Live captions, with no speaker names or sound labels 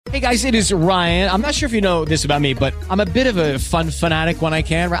Hey guys, it is Ryan. I'm not sure if you know this about me, but I'm a bit of a fun fanatic when I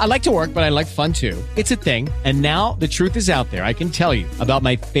can. I like to work, but I like fun too. It's a thing. And now the truth is out there. I can tell you about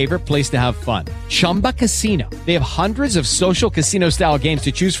my favorite place to have fun. Chumba Casino. They have hundreds of social casino style games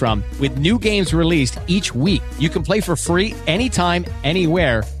to choose from with new games released each week. You can play for free anytime,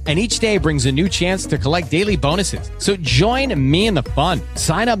 anywhere. And each day brings a new chance to collect daily bonuses. So join me in the fun.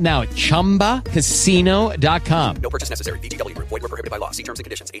 Sign up now at ChumbaCasino.com. No purchase necessary. VGW. Void where prohibited by law. See terms and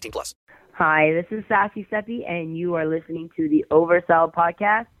conditions. 18+. Hi, this is Sassy Seppi, and you are listening to the Oversell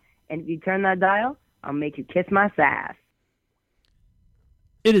Podcast. And if you turn that dial, I'll make you kiss my sass.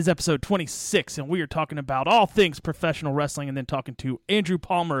 It is episode 26, and we are talking about all things professional wrestling and then talking to Andrew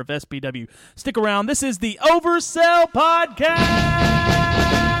Palmer of SBW. Stick around. This is the Oversell Podcast!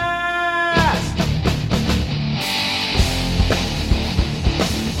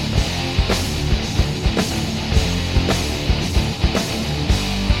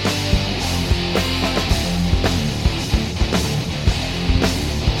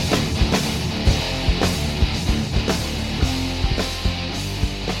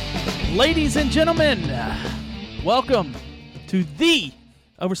 Ladies and gentlemen, welcome to the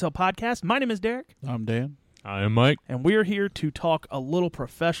Oversell Podcast. My name is Derek. I'm Dan. I am Mike. And we're here to talk a little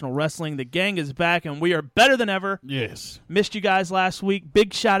professional wrestling. The gang is back, and we are better than ever. Yes. Missed you guys last week.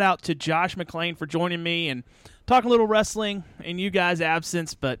 Big shout out to Josh McClain for joining me and talking a little wrestling in you guys'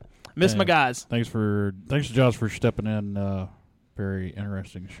 absence, but missed my guys. Thanks to Josh for stepping in. Very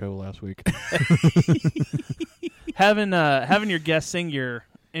interesting show last week. Having your guests sing your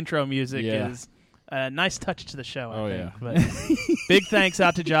intro music is a nice touch to the show, I think. But big thanks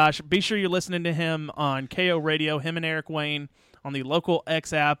out to Josh. Be sure you're listening to him on KO Radio, him and Eric Wayne on the local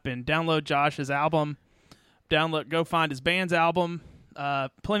X app, and download Josh's album. Go find his band's album.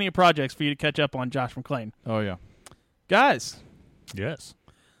 Plenty of projects for you to catch up on Josh McClain. Oh, yeah. Guys. Yes.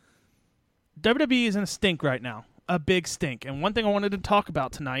 WWE is in a stink right now. A big stink. And one thing I wanted to talk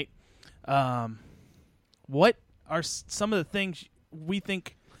about tonight, what are some of the things we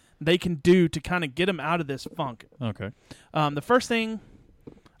think they can do to kind of get them out of this funk? Okay. The first thing,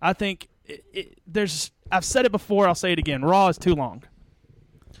 I think, I've said it before, I'll say it again. Raw is too long.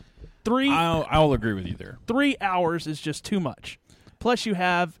 I'll agree with you there. 3 hours is just too much. Plus,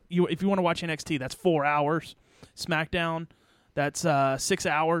 if you want to watch NXT, that's 4 hours. SmackDown, that's 6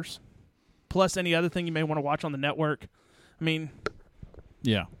 hours. Plus any other thing you may want to watch on the network. I mean,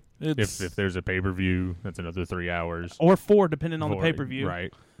 yeah. If there's a pay-per-view, that's another 3 hours. Or 4, depending on the pay-per-view.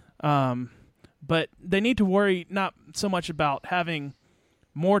 Right. But they need to worry not so much about having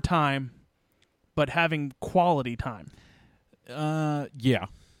more time, but having quality time. Yeah.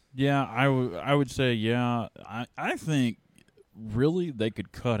 Yeah, I would say, yeah. I think, really, they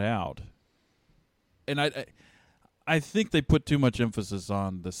could cut out. And I think they put too much emphasis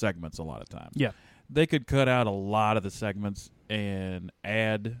on the segments a lot of times. Yeah. They could cut out a lot of the segments and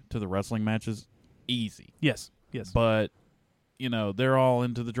add to the wrestling matches easy. Yes. But, they're all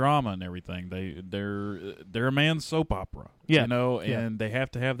into the drama and everything. They're a man's soap opera. Yeah. And they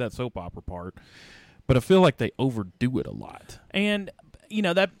have to have that soap opera part. But I feel like they overdo it a lot. And,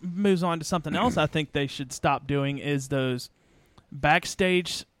 that moves on to something else I think they should stop doing is those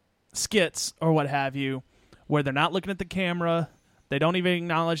backstage skits or what have you, where they're not looking at the camera. They don't even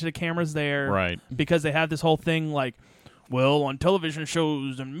acknowledge the camera's there. Right. Because they have this whole thing like, well, on television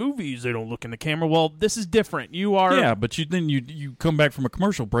shows and movies, they don't look in the camera. Well, this is different. You are... Yeah, but you come back from a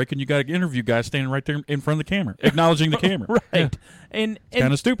commercial break and you got an interview guy standing right there in front of the camera, acknowledging the camera. Right. Yeah. And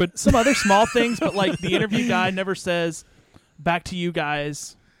kind of stupid. Some other small things, but like the interview guy never says, back to you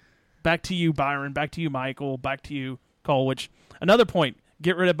guys, back to you, Byron, back to you, Michael, back to you, Cole, which, another point,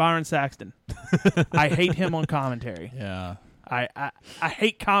 get rid of Byron Saxton. I hate him on commentary. Yeah. I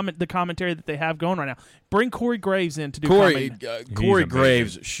hate the commentary that they have going right now. Bring Corey Graves in to do commentary. Corey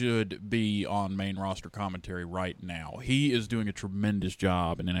Graves should be on main roster commentary right now. He is doing a tremendous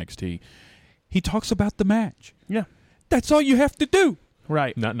job in NXT. He talks about the match. Yeah. That's all you have to do.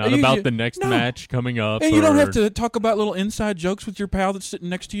 Right. Not about the next match coming up. And you don't have to talk about little inside jokes with your pal that's sitting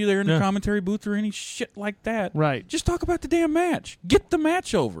next to you there in the commentary booth or any shit like that. Right. Just talk about the damn match. Get the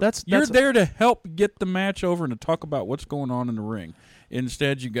match over. You're there to help get the match over and to talk about what's going on in the ring.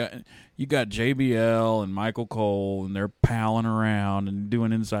 Instead, you got JBL and Michael Cole, and they're palling around and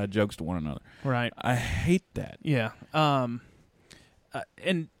doing inside jokes to one another. Right. I hate that. Yeah.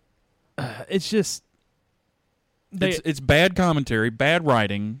 It's just... It's bad commentary, bad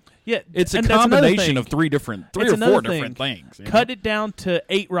writing. Yeah, it's a combination of three or four different things. Cut it down to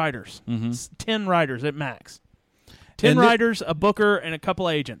 8 writers, 10 writers at max. 10 writers, a booker, and a couple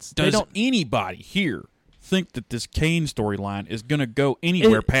agents. Does anybody here think that this Kane storyline is going to go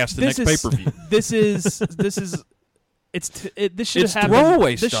anywhere past the next pay-per-view. This should have happened.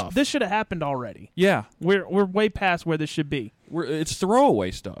 Throwaway stuff. This should have happened already. Yeah, we're way past where this should be. It's throwaway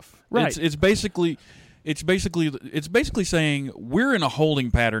stuff. Right. It's basically saying we're in a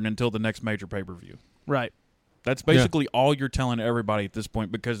holding pattern until the next major pay-per-view. Right. That's basically all you're telling everybody at this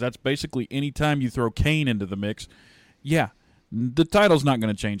point, because that's basically any time you throw Kane into the mix, the title's not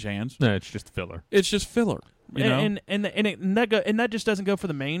going to change hands. No, it's just filler. It's just filler. You know? And that just doesn't go for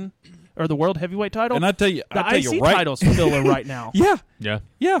the main or the world heavyweight title. And I tell you, the IC title's filler right now. Yeah.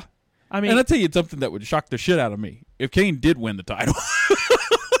 I mean, and I tell you, it's something that would shock the shit out of me if Kane did win the title.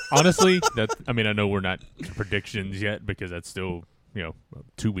 Honestly, I know we're not predictions yet because that's still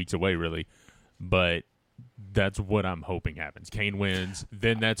 2 weeks away, really, but that's what I'm hoping happens. Kane wins,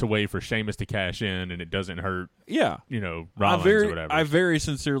 then that's a way for Sheamus to cash in, and it doesn't hurt. Yeah, Rollins or whatever. I very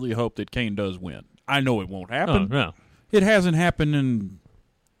sincerely hope that Kane does win. I know it won't happen. Oh, no. It hasn't happened in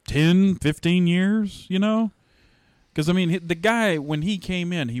 10, 15 years. Because I mean, the guy when he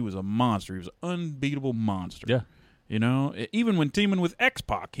came in, he was a monster. He was an unbeatable monster. Yeah. Even when teaming with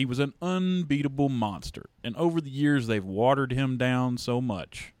X-Pac, he was an unbeatable monster. And over the years, they've watered him down so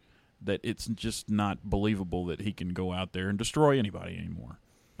much that it's just not believable that he can go out there and destroy anybody anymore.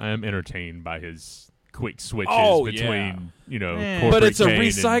 I am entertained by his quick switches between, but it's a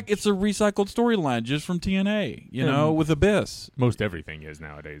recycled storyline just from TNA, with Abyss. Most everything is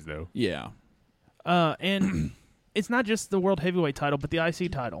nowadays, though. Yeah. And it's not just the World Heavyweight title, but the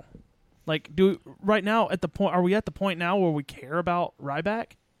IC title. Like, are we at the point now where we care about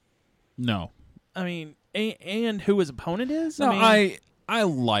Ryback? No. I mean, and who his opponent is? No, I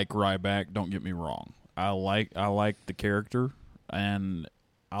like Ryback, don't get me wrong. I like the character, and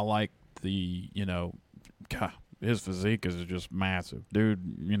I like the, God, his physique is just massive. Dude,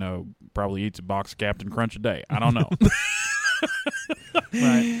 probably eats a box of Captain Crunch a day. I don't know.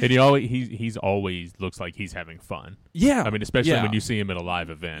 Right. And he's always looks like he's having fun. Yeah. I mean, especially when you see him at a live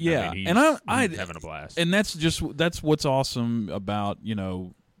event. Yeah. I mean, he's having a blast. And that's what's awesome about,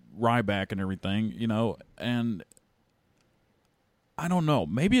 Ryback and everything, and I don't know.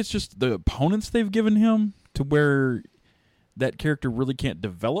 Maybe it's just the opponents they've given him to where that character really can't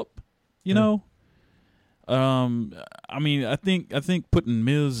develop, know? I mean, I think putting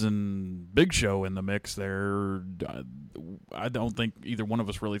Miz and Big Show in the mix there, I don't think either one of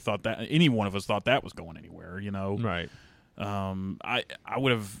us really thought that any one of us thought that was going anywhere, Right. I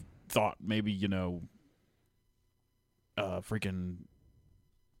would have thought maybe, freaking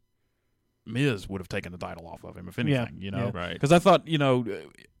Miz would have taken the title off of him, if anything, right? Because I thought,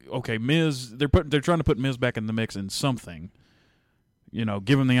 okay, Miz, they're trying to put Miz back in the mix in something,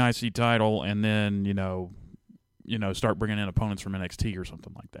 give him the IC title, and then start bringing in opponents from NXT or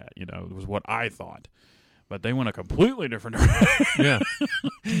something like that. It was what I thought, but they went a completely different direction.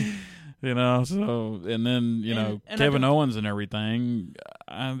 Yeah, So and then and Kevin Owens and everything,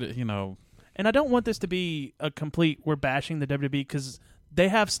 And I don't want this to be a complete we're bashing the WWE because they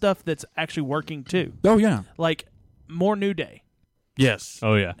have stuff that's actually working too. Oh, yeah. Like more New Day. Yes.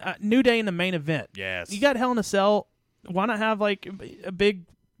 Oh, yeah. New Day in the main event. Yes. You got Hell in a Cell. Why not have like a big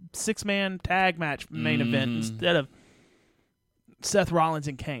 6-man tag match main event instead of Seth Rollins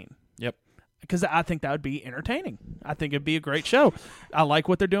and Kane? Yep. Because I think that would be entertaining. I think it'd be a great show. I like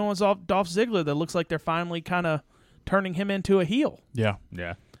what they're doing with Dolph Ziggler. That looks like they're finally kind of turning him into a heel. Yeah.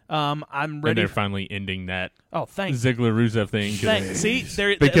 Yeah. I'm ready. And they're finally ending that thanks. Ziggler-Rusev thing. See,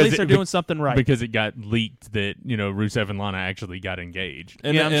 at least they're doing something right. Because it got leaked that, Rusev and Lana actually got engaged.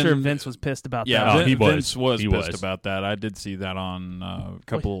 And I'm sure Vince was pissed about that. Yeah, Vince was pissed about that. I did see that on a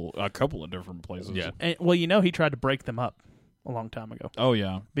couple of different places. Yeah. And, he tried to break them up a long time ago. Oh,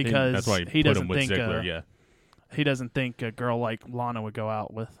 yeah. Because that's why he doesn't think Ziggler, he doesn't think a girl like Lana would go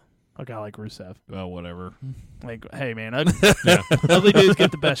out with a guy like Rusev. Well, whatever. Like, hey, man, ugly dudes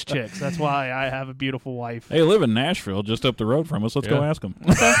get the best chicks. That's why I have a beautiful wife. Hey, I live in Nashville, just up the road from us. Let's go ask them.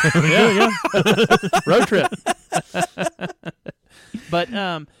 Yeah. Road trip. But,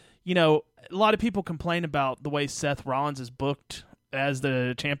 a lot of people complain about the way Seth Rollins is booked as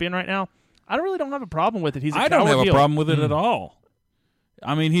the champion right now. I really don't have a problem with it. I don't have a problem with it at all.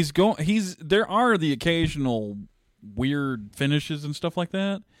 I mean, there are the occasional weird finishes and stuff like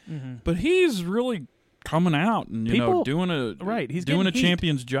that, but he's really coming out and doing a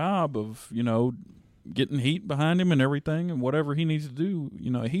champion's job of getting heat behind him and everything and whatever he needs to do.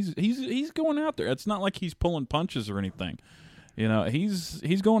 He's going out there. It's not like he's pulling punches or anything.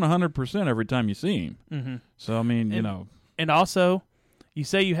 He's going 100% every time you see him. Mm-hmm. So I mean, and also. You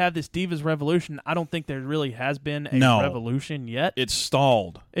say you have this Divas Revolution. I don't think there really has been a revolution yet. It's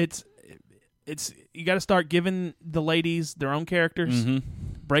stalled. you got to start giving the ladies their own characters,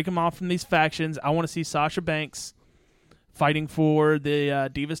 break them off from these factions. I want to see Sasha Banks fighting for the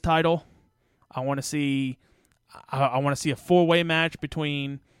Divas title. I want to see a 4-way match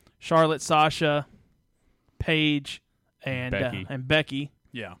between Charlotte, Sasha, Paige, and Becky.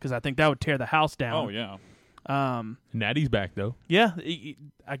 Yeah, because I think that would tear the house down. Oh yeah. Natty's back though. Yeah,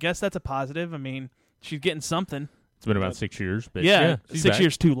 I guess that's a positive. I mean, she's getting something. It's been about 6 years, but yeah 6 6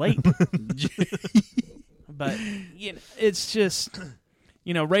 years too late. But it's just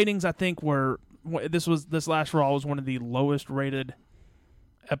ratings. I think this last Raw was one of the lowest rated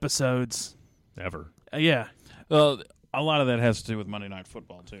episodes ever. Yeah. A lot of that has to do with Monday Night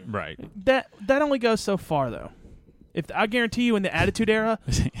Football too. Right. That only goes so far though. I guarantee you in the Attitude Era,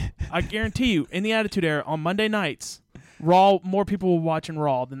 on Monday nights, Raw, more people were watching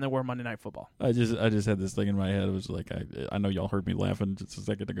Raw than there were Monday Night Football. I just had this thing in my head. It was like I know y'all heard me laughing just a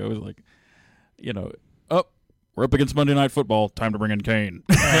second ago. It was like, we're up against Monday Night Football. Time to bring in Kane.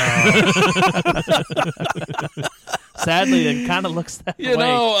 Sadly, it kind of looks that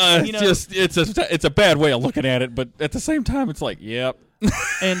way. It's a bad way of looking at it, but at the same time, it's like, yep.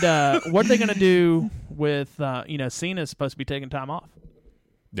 And what are they going to do with Cena's supposed to be taking time off?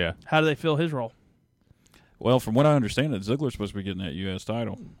 Yeah. How do they fill his role? Well, from what I understand, Ziggler's supposed to be getting that U.S.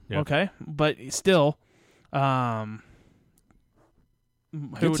 title. Yeah. Okay, but still, get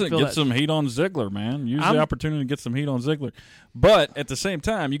some heat on Ziggler, man. Use the opportunity to get some heat on Ziggler. But at the same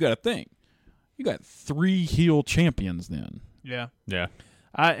time, you got to think. You got 3 heel champions then. Yeah. Yeah.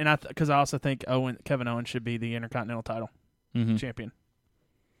 Because I also think Kevin Owens should be the Intercontinental title champion.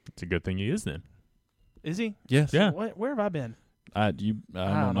 It's a good thing he is then. Is he? Yes. Yeah. Where have I been? I don't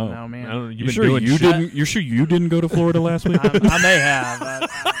know, man. You're sure you didn't go to Florida last week? I may have.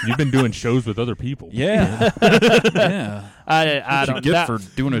 You've been doing shows with other people. Yeah. Yeah. I don't get for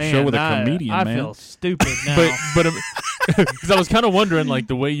doing a show with a comedian, man. I feel stupid now. but because I was kind of wondering, like,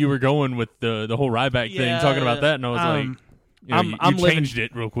 the way you were going with the whole Ryback thing, talking about that, and I was you changed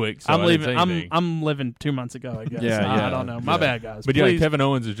it real quick. So I'm living 2 months ago, I guess. Yeah. I don't know. My bad, guys. But Kevin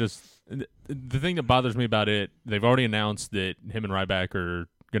Owens is just the thing that bothers me about it. They've already announced that him and Ryback are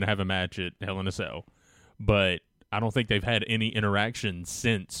going to have a match at Hell in a Cell, but I don't think they've had any interaction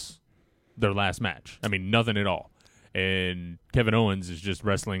since their last match. I mean, nothing at all. And Kevin Owens is just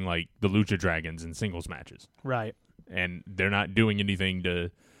wrestling like the Lucha Dragons in singles matches. Right. And they're not doing anything to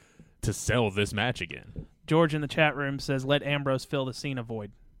sell this match again. George in the chat room says, let Ambrose fill the Cena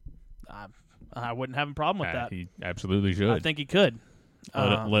void. I wouldn't have a problem with that. He absolutely should. I think he could.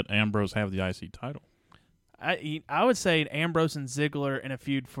 Let Ambrose have the IC title. I would say Ambrose and Ziggler in a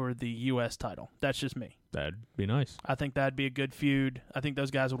feud for the U.S. title. That's just me. That'd be nice. I think that'd be a good feud. I think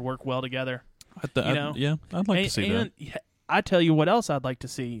those guys would work well together. I'd like to see that. I tell you what else I'd like to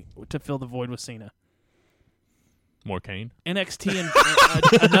see to fill the void with Cena. More Kane. NXT and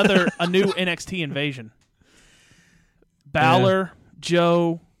a new NXT invasion. Balor,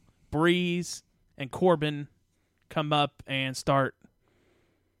 Joe, Breeze, and Corbin come up and start,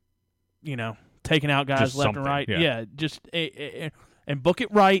 taking out guys just left and right. Yeah, just and book it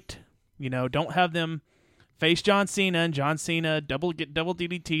right. Don't have them face John Cena and John Cena double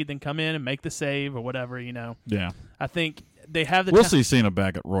DDT, then come in and make the save or whatever. Yeah, I think they have the. We'll see Cena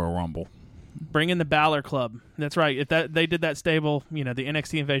back at Royal Rumble. Bring in the Balor Club. That's right. If they did that stable, the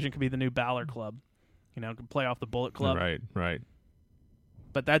NXT invasion could be the new Balor Club. Could play off the Bullet Club. Right.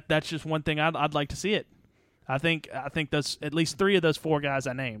 But that's just one thing I'd like to see it. I think those at least 3 of those 4 guys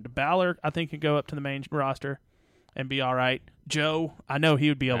I named. Balor, I think, could go up to the main roster and be all right. Joe, I know he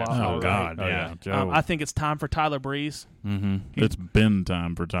would be a lot. Oh God, yeah. Joe. I think it's time for Tyler Breeze. Mm-hmm. It's been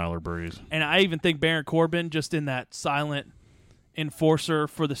time for Tyler Breeze. And I even think Baron Corbin, just in that silent enforcer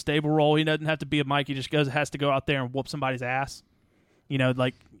for the stable role, he doesn't have to be a mic. He just has to go out there and whoop somebody's ass.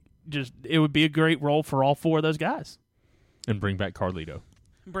 It would be a great role for all 4 of those guys. And bring back Carlito.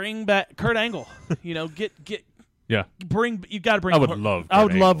 Bring back Kurt Angle. You got to bring. I would love. I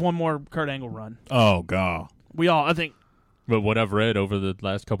would love one more Kurt Angle run. Oh God. I think. But what I've read over the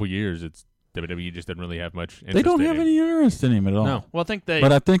last couple of years, it's WWE just doesn't really have much interest. They don't have any interest in him at all. No. Well, I think they.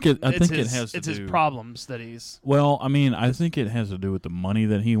 But I think it has to It's do. his problems that he's. Well, I mean, I think it has to do with the money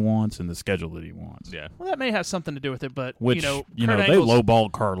that he wants and the schedule that he wants. Yeah. Well, that may have something to do with it, but Which they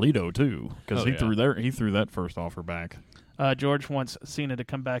lowballed Carlito too because he threw threw that first offer back. George wants Cena to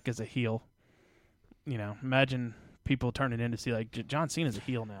come back as a heel. Imagine people turning in to see like John Cena's a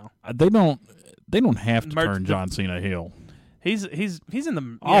heel now. They don't have to turn John Cena heel. He's in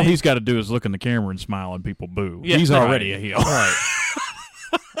the. All he's got to do is look in the camera and smile, and people boo. Yeah, he's already a heel. Right.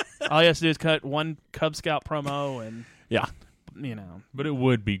 All he has to do is cut one Cub Scout promo, and But it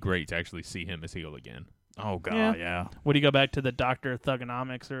would be great to actually see him as heel again. Oh, God, yeah. Would he go back to the Dr.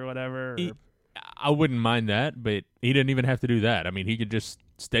 Thugonomics or whatever? I wouldn't mind that, but he didn't even have to do that. I mean, he could just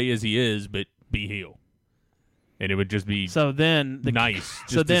stay as he is, but be heel. And it would just be nice to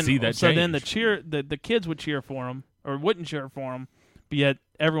see that change. So then the kids would cheer for him, or wouldn't cheer for him, but yet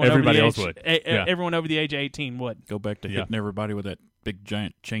everyone over the age of 18 would. Go back to hitting everybody with that big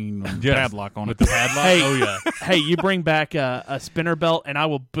giant chain padlock on it. With the padlock? Hey, oh, yeah. Hey, you bring back a spinner belt, and I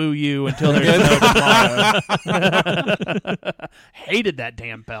will boo you until there's no tomorrow. Hated that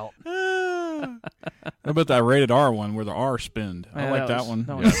damn belt. How about that rated R one where the R spinned? I like that one.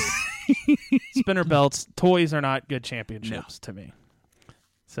 Spinner belts, toys are not good championships to me.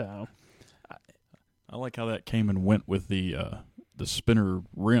 So, I like how that came and went with the spinner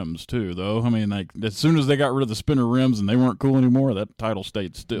rims too, though. I mean, like as soon as they got rid of the spinner rims and they weren't cool anymore, that title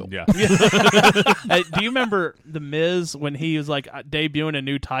stayed still. Yeah. Hey, do you remember The Miz when he was like debuting a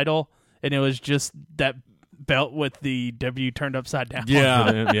new title and it was just that belt with the W turned upside down?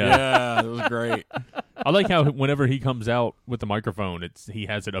 Yeah, it was great. I like how whenever he comes out with the microphone, he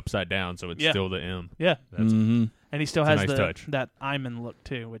has it upside down, so it's still the M. Yeah, mm-hmm. And he still has nice touch. that Iman look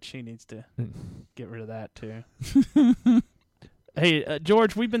too, which he needs to get rid of that too. Hey,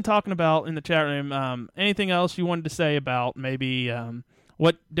 George, we've been talking about in the chat room. Anything else you wanted to say about maybe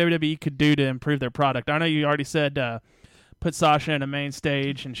what WWE could do to improve their product? I know you already said put Sasha in a main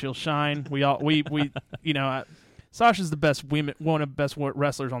stage and she'll shine. Sasha's the best one of the best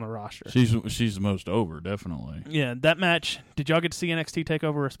wrestlers on the roster. She's the most over, definitely. Yeah, that match. Did y'all get to see NXT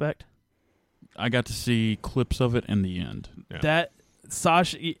TakeOver Respect? I got to see clips of it in the end. Yeah. That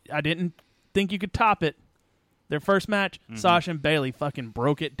Sasha, I didn't think you could top it. Their first match, Sasha and Bayley fucking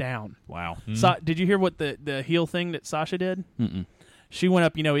broke it down. Wow. Did you hear what the heel thing that Sasha did? Mm-mm. She went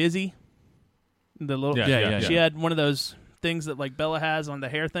up, Izzy. The little yeah. She had one of those things that like Bella has on the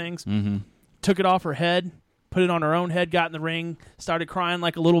hair things. Mm-hmm. Took it off her head, put it on her own head, got in the ring, started crying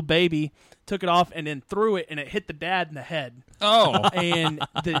like a little baby, took it off, and then threw it, and it hit the dad in the head. Oh. And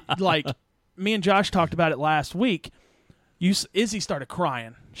me and Josh talked about it last week. Izzy started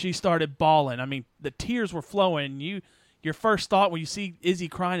crying. She started bawling. I mean, the tears were flowing. Your first thought when you see Izzy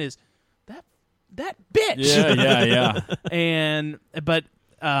crying is, that bitch. Yeah. But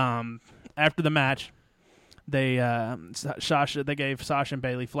after the match, they gave Sasha and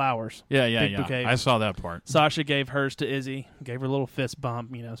Bayley flowers. Yeah. Bouquet. I saw that part. Sasha gave hers to Izzy, gave her a little fist bump.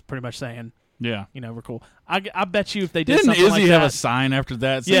 It's pretty much saying, yeah, we're cool. I bet you if they did Didn't something Izzy like that, have a sign after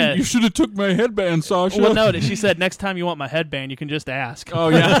that saying, you should have took my headband, Sasha? Well, no, she said, next time you want my headband, you can just ask. Oh,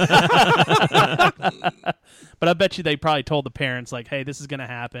 yeah. But I bet you they probably told the parents, like, hey, this is going to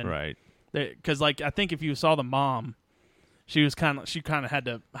happen. Right. Because, I think if you saw the mom, she kind of had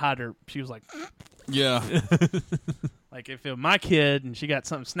to hide her. She was like, yeah. Like, if it was my kid and she got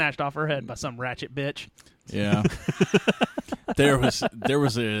something snatched off her head by some ratchet bitch. Yeah. There was a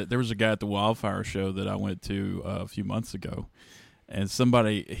guy at the Wildfire show that I went to a few months ago, and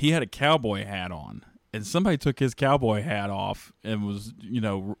he had a cowboy hat on, and somebody took his cowboy hat off and was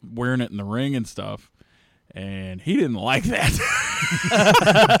wearing it in the ring and stuff, and he didn't like that.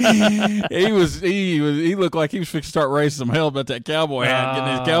 He looked like he was fixing to start raising some hell about that cowboy hat,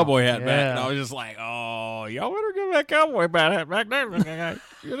 getting his cowboy hat back, and I was just like, oh, y'all better give that cowboy hat back there.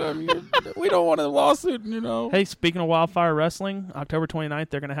 We don't want a lawsuit, Hey, speaking of Wildfire Wrestling, October 29th,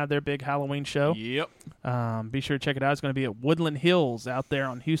 they're going to have their big Halloween show. Yep. Be sure to check it out. It's going to be at Woodland Hills out there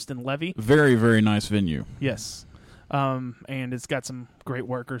on Houston Levee. Very, very nice venue. Yes. And it's got some great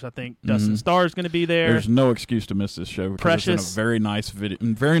workers. I think Dustin Starr is going to be there. There's no excuse to miss this show. Precious. It's in a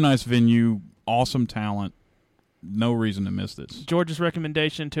very nice venue, awesome talent. No reason to miss this. George's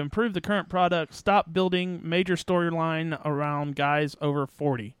recommendation: to improve the current product, stop building major storyline around guys over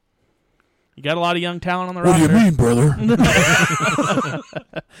 40. You got a lot of young talent on the roster. What do you mean, brother?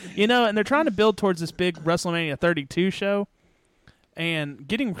 And they're trying to build towards this big WrestleMania 32 show. And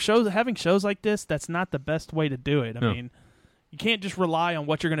having shows like this, that's not the best way to do it. I mean, you can't just rely on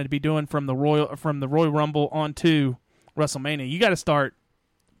what you're going to be doing from the Royal Rumble onto WrestleMania. You got to start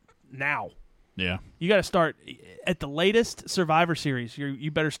now. Yeah. You got to start at the latest Survivor Series.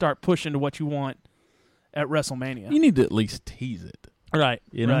 You better start pushing to what you want at WrestleMania. You need to at least tease it. Right.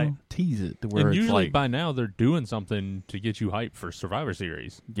 Right. Tease it to where and it's usually like, by now they're doing something to get you hyped for Survivor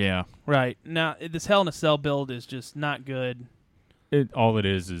Series. Yeah. Right. Now, this Hell in a Cell build is just not good. All it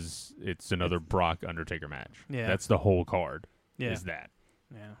is it's another Brock Undertaker match. Yeah. That's the whole card. Yeah. Is that.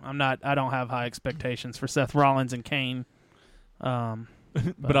 Yeah. I don't have high expectations for Seth Rollins and Kane. But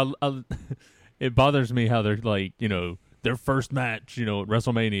it bothers me how they're like, their first match, at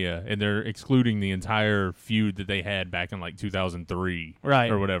WrestleMania, and they're excluding the entire feud that they had back in like 2003,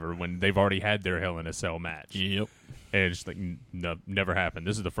 right, or whatever, when they've already had their Hell in a Cell match. Yep. And it's like never happened.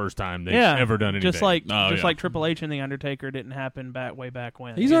 This is the first time they've ever done anything. Just like Triple H and the Undertaker didn't happen way back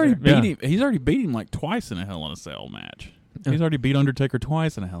when. He's already beat him. He's already beat him like twice in a Hell in a Cell match. He's already beat Undertaker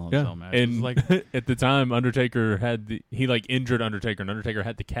twice in a Hell in a Cell match. And at the time, Undertaker had he injured Undertaker, and Undertaker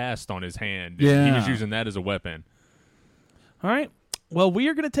had the cast on his hand. Yeah, he was using that as a weapon. All right. Well, we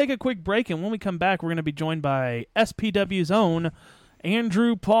are going to take a quick break, and when we come back, we're going to be joined by SPW's own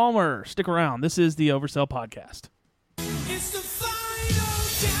Andrew Palmer. Stick around. This is the Oversell Podcast. It's the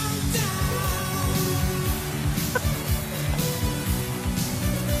final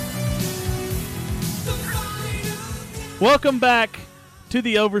countdown. Welcome back to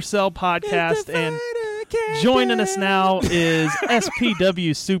the Oversell Podcast, and joining us now is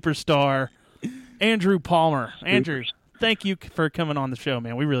SPW superstar Andrew Palmer. Andrew, thank you for coming on the show,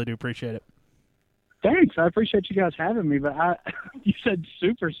 man. We really do appreciate it. Thanks. I appreciate you guys having me, but you said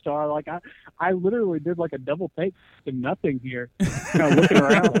superstar. Like I literally did like a double take to nothing here. Kind of looking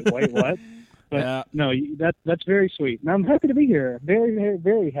around like, wait, what? But no, that's very sweet. And I'm happy to be here. Very, very,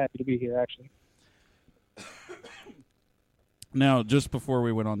 very happy to be here, actually. Now, just before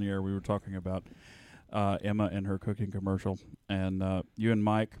we went on the air, we were talking about Emma and her cooking commercial, and you and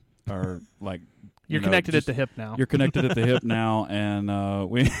Mike are like, you're connected at the hip now. You're connected at the hip now, and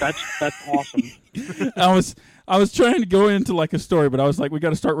we. That's awesome. I was trying to go into like a story, but I was like, we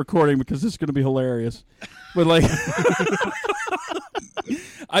got to start recording because this is going to be hilarious. But like,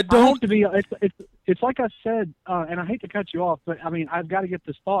 I don't. To be. It's like I said, and I hate to cut you off, but I mean, I've got to get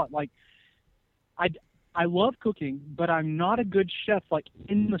this thought. Like, I love cooking, but I'm not a good chef, like,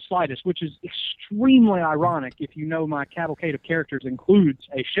 in the slightest, which is extremely ironic if you know my cavalcade of characters includes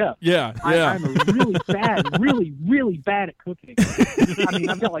a chef. Yeah. I'm really bad at cooking. I mean,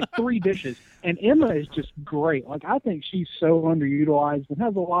 I've got, like, 3 dishes, and Emma is just great. Like, I think she's so underutilized and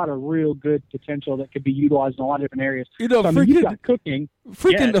has a lot of real good potential that could be utilized in a lot of different areas. You know, so, you got cooking.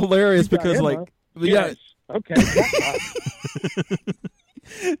 Freaking hilarious because, Emma. like... Yes. Yeah. Okay.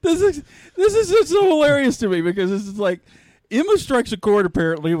 This is just so hilarious to me because this is like Emma strikes a chord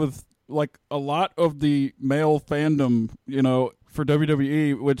apparently with like a lot of the male fandom, for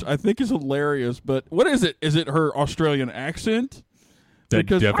WWE, which I think is hilarious. But what is it? Is it her Australian accent? That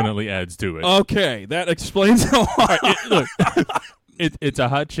definitely adds to it. Okay, that explains a lot. It's a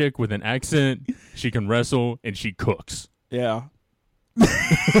hot chick with an accent. She can wrestle and she cooks. Yeah.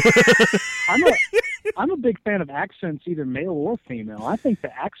 I'm a big fan of accents, either male or female. I think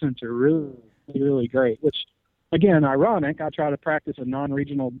the accents are really, really great, which, again, ironic. I try to practice a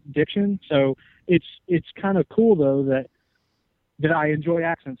non-regional diction, so it's kind of cool, though, that I enjoy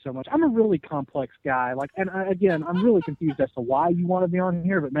accents so much. I'm a really complex guy, I'm really confused as to why you want to be on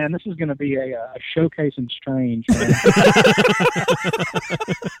here, but, man, this is going to be a showcase in strange.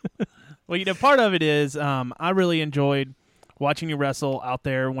 Well, part of it is I really enjoyed watching you wrestle out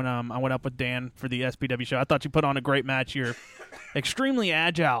there when I went up with Dan for the SPW show. I thought you put on a great match. You're extremely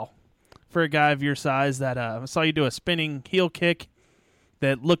agile for a guy of your size. That I saw you do a spinning heel kick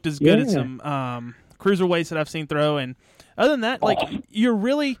that looked as good as some cruiserweights that I've seen throw. And other than that,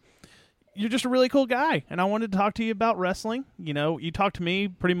 you're just a really cool guy. And I wanted to talk to you about wrestling. You talked to me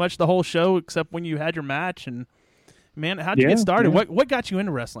pretty much the whole show except when you had your match. And man, how'd you get started? Yeah. What got you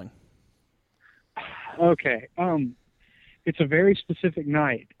into wrestling? Okay. It's a very specific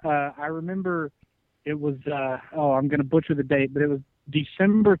night. I remember it was, I'm going to butcher the date, but it was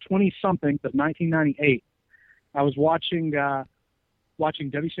December 20-something of 1998. I was watching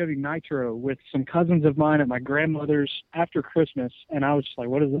WCW Nitro with some cousins of mine at my grandmother's after Christmas, and I was just like,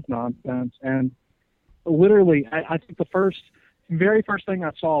 what is this nonsense? And literally, I think the very first thing I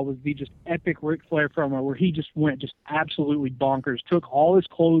saw was the just epic Ric Flair promo where he just went just absolutely bonkers, took all his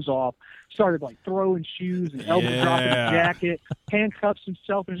clothes off, started throwing shoes and elbow dropping his jacket, handcuffs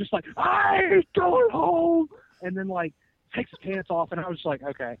himself, and just I'm going home, and then takes his pants off, and I was just like,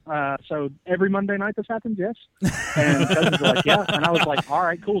 okay, so every Monday night this happens, yes? And cousins were like, yeah, and I was like, all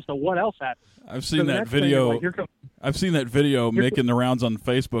right, cool, so what else happened? I've seen that video. I've seen that video making the rounds on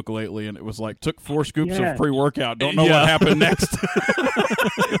Facebook lately, and it was took 4 scoops of pre-workout. Don't know what happened next.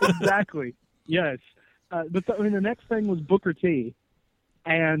 Exactly. Yes. But the next thing was Booker T.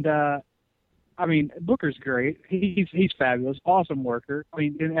 And, Booker's great. He's fabulous. Awesome worker.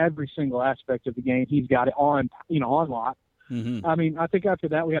 In every single aspect of the game, he's got it on lock. Mm-hmm. I think after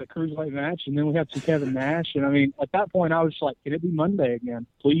that we had a cruiserweight match, and then we had some Kevin Nash. And, at that point I was just like, can it be Monday again,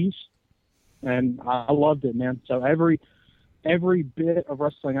 please? And I loved it, man. So every every bit of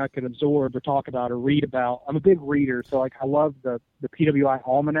wrestling I could absorb or talk about or read about. I'm a big reader, so like I loved the PWI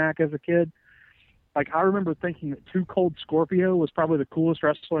Almanac as a kid. Like I remember thinking that Too Cold Scorpio was probably the coolest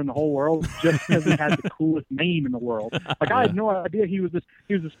wrestler in the whole world just because he had the coolest name in the world. Like I had no idea he was this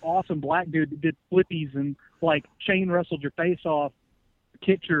awesome black dude that did flippies and like chain wrestled your face off,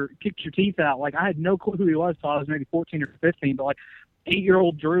 kicked your teeth out. Like I had no clue who he was until I was maybe 14 or 15. But like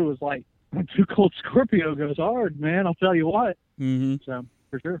 8-year-old Drew was like, Too Cold Scorpio goes hard, man. I'll tell you what. Mm-hmm. So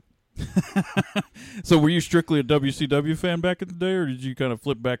for sure. So were you strictly a WCW fan back in the day, or did you kind of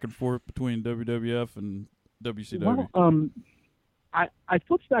flip back and forth between WWF and WCW? Well, I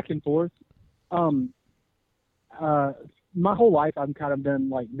flipped back and forth. My whole life I've kind of been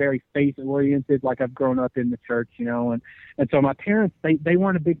like very faith oriented. Like I've grown up in the church, and so my parents they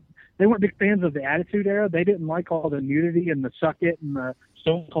weren't big fans of the Attitude Era. They didn't like all the nudity and the suck it and the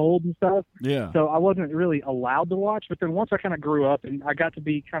Stone Cold and stuff. Yeah. So I wasn't really allowed to watch. But then once I kind of grew up and I got to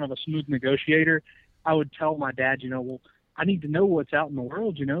be kind of a smooth negotiator, I would tell my dad, well, I need to know what's out in the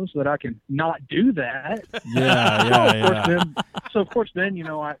world, so that I can not do that. Yeah. So of course then,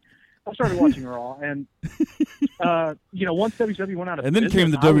 I started watching Raw, and once WWE went out of and then business,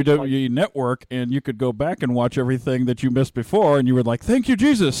 came the WWE Network, and you could go back and watch everything that you missed before, and you were like, "Thank you,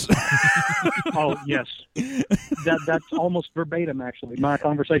 Jesus." Oh yes, that's almost verbatim. Actually, my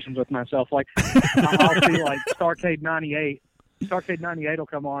conversations with myself, like I'll see like Starrcade '98. Starrcade '98 will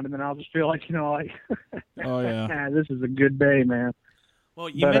come on, and then I'll just feel like oh yeah, this is a good day, man.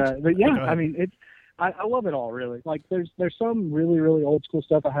 Well, but yeah, I mean it's. I love it all, really. Like, there's some really, really old school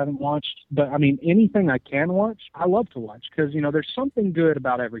stuff I haven't watched, but I mean, anything I can watch, I love to watch because there's something good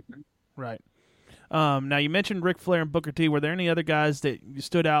about everything. Right. Now you mentioned Ric Flair and Booker T. Were there any other guys that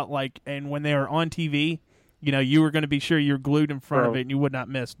stood out, like, and when they were on TV, you were going to be sure you're glued in front of it and you would not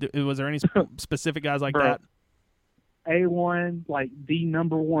miss? Was there any specific guys like that? A1, like the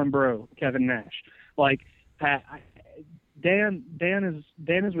number one bro, Kevin Nash. Like, Dan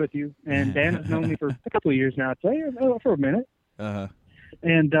is with you, and Dan has known me for a couple of years now. I'd say for a minute. Uh-huh.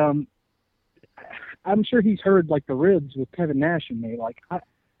 And I'm sure he's heard like the ribs with Kevin Nash and me. Like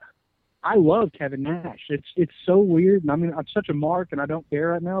I love Kevin Nash. It's so weird. And I mean, I'm such a mark, and I don't care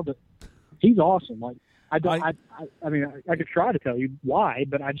right now, but he's awesome. Like I could try to tell you why,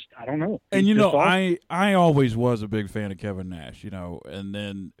 but I don't know. And awesome. I always was a big fan of Kevin Nash. And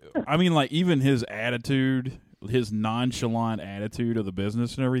then I mean, like even his attitude. His nonchalant attitude of the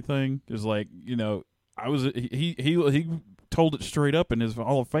business and everything is like, he told it straight up in his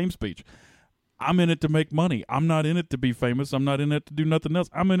Hall of Fame speech. I'm in it to make money. I'm not in it to be famous. I'm not in it to do nothing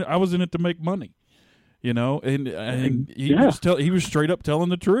else. I was in it to make money, and he was straight up telling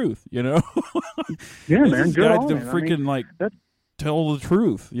the truth, Yeah, man. Good guy on to him. freaking tell the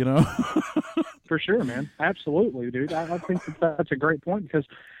truth, For sure, man. Absolutely, dude. I think that's a great point because,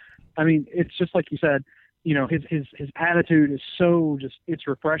 I mean, it's just like you said. His attitude is so it's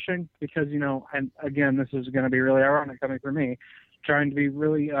refreshing because, and again, this is going to be really ironic coming from me, trying to be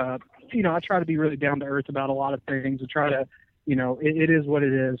really, I try to be really down to earth about a lot of things and try to, it is what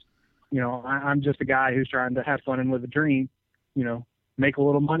it is. I'm just a guy who's trying to have fun and live a dream, make a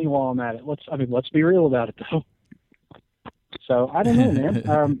little money while I'm at it. Let's be real about it though. So I don't know,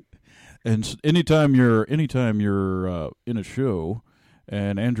 man. And anytime you're in a show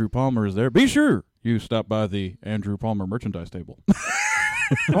and Andrew Palmer is there, be sure you stop by the Andrew Palmer merchandise table.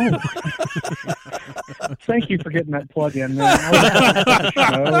 Oh. Thank you for getting that plug in, man.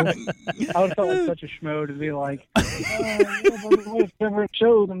 I would have felt like such a schmo to be like, if ever a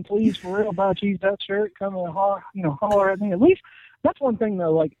show, then please, for real, buy a cheese that shirt, come and holler at me. At least, that's one thing,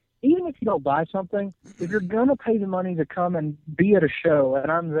 though, like, even if you don't buy something, if you're going to pay the money to come and be at a show,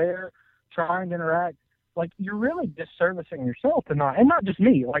 and I'm there trying to interact, like, you're really disservicing yourself and not just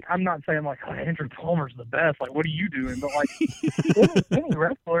me. Like, I'm not saying, like, oh, Andrew Palmer's the best. Like, what are you doing? But, like, any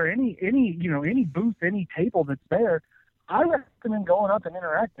wrestler, any booth, any table that's there, I recommend going up and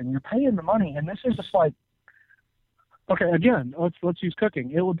interacting. You're paying the money, and this is just like, okay, again, let's use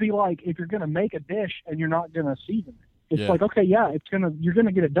cooking. It would be like if you're going to make a dish and you're not going to season it. It's like, okay, yeah, you're going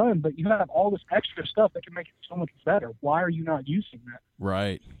to get it done, but you have all this extra stuff that can make it so much better. Why are you not using that?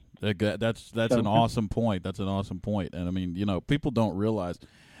 Right. That's an awesome point. That's an awesome point. And I mean, people don't realize,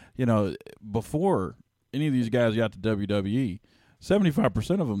 before any of these guys got to WWE,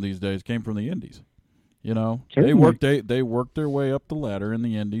 75% of them these days came from the indies. They worked their way up the ladder in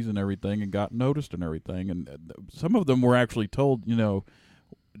the indies and everything and got noticed and everything. And some of them were actually told,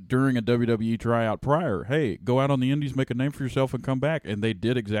 during a WWE tryout prior, hey, go out on the indies, make a name for yourself and come back. And they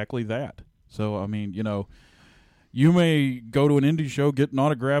did exactly that. So, I mean, you may go to an indie show, get an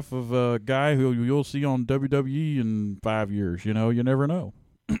autograph of a guy who you'll see on WWE in 5 years. You never know.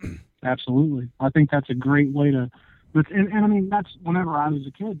 Absolutely. I think that's a great way to. And I mean, that's whenever I was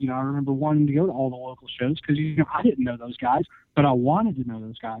a kid, I remember wanting to go to all the local shows because, I didn't know those guys, but I wanted to know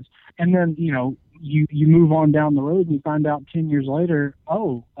those guys. And then, you move on down the road and you find out 10 years later,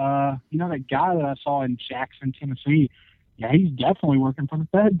 that guy that I saw in Jackson, Tennessee, yeah, he's definitely working for the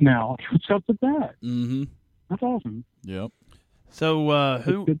Feds now. What's up with that? Mm-hmm. That's awesome. Yep. So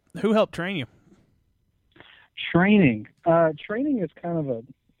who helped train you? Training. Training is kind of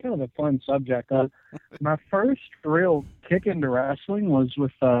a fun subject. My first real kick into wrestling was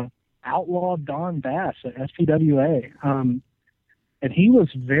with Outlaw Don Bass at SPWA. And he's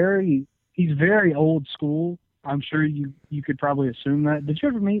very old school. I'm sure you could probably assume that. Did you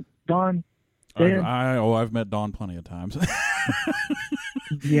ever meet Don? I've met Don plenty of times.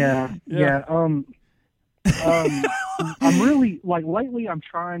 Yeah. I'm really lately I'm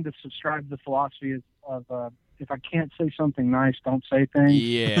trying to subscribe to the philosophy of if I can't say something nice, don't say things.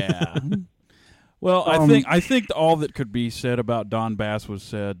 Yeah. Well, I think all that could be said about Don Bass was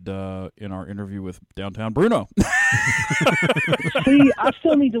said in our interview with Downtown Bruno. See, I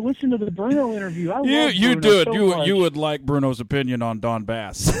still need to listen to the Bruno interview. You do it. So you would like Bruno's opinion on Don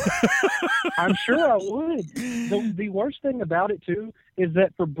Bass. I'm sure I would. The worst thing about it too is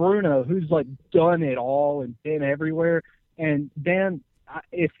that for Bruno, who's done it all and been everywhere, and Dan,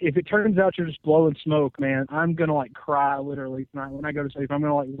 if it turns out you're just blowing smoke, man, I'm gonna cry literally tonight when I go to sleep. I'm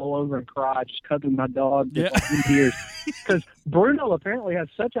gonna roll over and cry, just cuddling my dog, in tears, because Bruno apparently has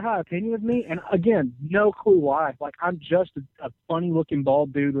such a high opinion of me, and again, no clue why. I'm just a funny looking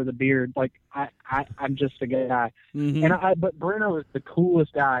bald dude with a beard. I'm just a guy, and but Bruno is the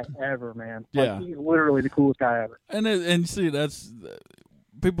coolest guy ever, man. He's literally the coolest guy ever. And see, that's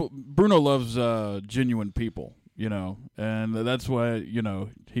people. Bruno loves genuine people. And that's why,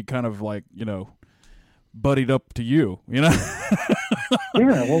 he kind of buddied up to you, Yeah,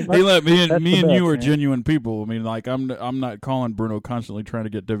 well, he let me and you are genuine people. I mean, I'm not calling Bruno constantly trying to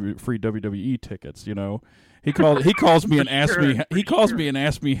get free WWE tickets, He calls me and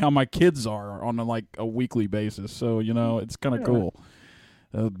asks me how my kids are on a weekly basis. So, it's kind of cool.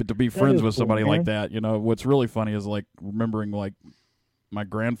 But to be friends with somebody like that, what's really funny is remembering my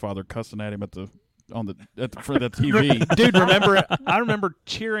grandfather cussing at him for the TV. Dude, I remember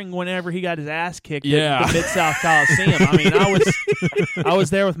cheering whenever he got his ass kicked at the Mid-South Coliseum. I mean, I was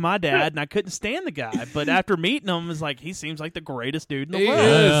there with my dad, and I couldn't stand the guy. But after meeting him, it's he seems like the greatest dude in the world. He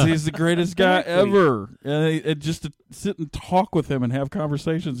is. He's the greatest guy ever. And just to sit and talk with him and have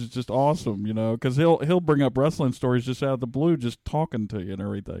conversations is just awesome, because he'll bring up wrestling stories just out of the blue, just talking to you and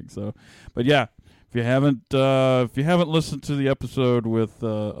everything. So, but yeah. If you haven't listened to the episode with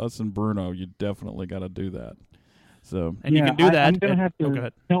us and Bruno, you definitely got to do that. So, and you can do that. I'm going to have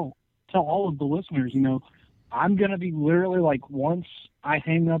to tell all of the listeners. I'm going to be literally once I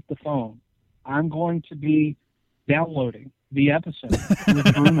hang up the phone, I'm going to be downloading the episode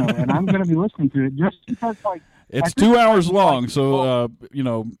with Bruno, and I'm going to be listening to it just because it's 2 hours long, so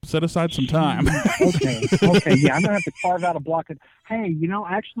set aside some time. Okay, yeah, I'm gonna have to carve out a block of. Hey,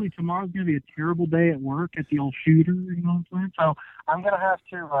 actually, tomorrow's gonna be a terrible day at work at the old shooter. You know what I'm saying? So I'm gonna have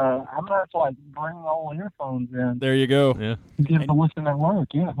to bring all earphones in. There you go. Yeah, get to listen at work.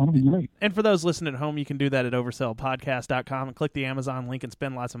 Yeah, that'll be great. And for those listening at home, you can do that at oversellpodcast.com and click the Amazon link and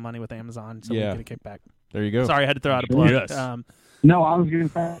spend lots of money with Amazon. So we get a kickback. There you go. Sorry, I had to throw out a plug. Yes. No, I was getting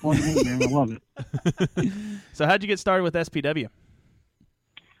fat one minute, man. I love it. So how'd you get started with SPW?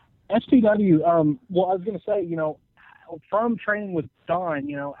 SPW, well, I was going to say, from training with Don,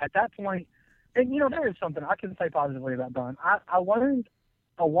 at that point, and, there is something I can say positively about Don. I learned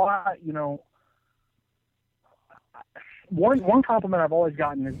a lot, one compliment I've always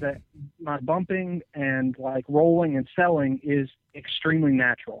gotten is that my bumping and rolling and selling is extremely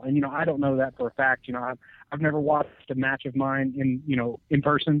natural. And, I don't know that for a fact. I've never watched a match of mine in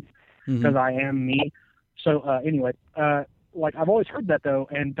person because I am me. So anyway, I've always heard that though.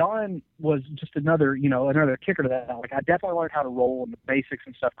 And Don was just another kicker to that. I definitely learned how to roll and the basics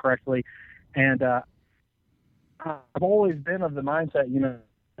and stuff correctly. And I've always been of the mindset,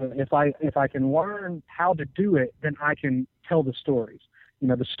 if I can learn how to do it, then I can tell the stories.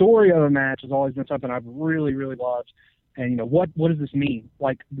 The story of a match has always been something I've really, really loved. And, what does this mean?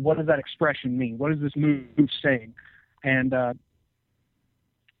 What does that expression mean? What is this move saying? And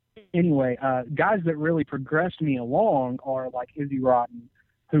anyway, guys that really progressed me along are Izzy Rotten,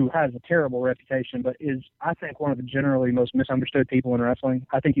 who has a terrible reputation, but is, I think, one of the generally most misunderstood people in wrestling.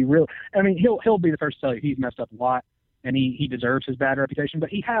 I think he'll be the first to tell you he's messed up a lot. and he deserves his bad reputation. But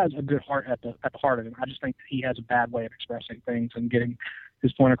he has a good heart at the heart of him. I just think that he has a bad way of expressing things and getting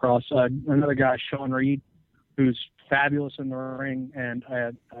his point across. Another guy, Sean Reed, who's fabulous in the ring, and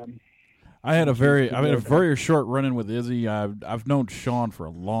I had a very short run-in with Izzy. I've known Sean for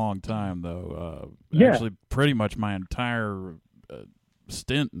a long time, though. Actually, pretty much my entire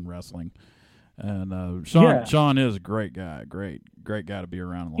stint in wrestling. And Sean is a great guy, great guy to be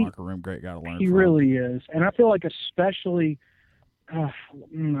around in the locker room, great guy to learn from. He really is, and I feel like especially, I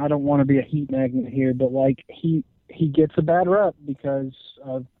don't want to be a heat magnet here, but like he gets a bad rep because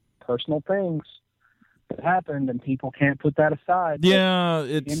of personal things that happened, and people can't put that aside. Yeah,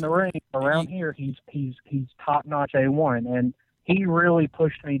 it's in the ring around here. He's top notch A1, and he really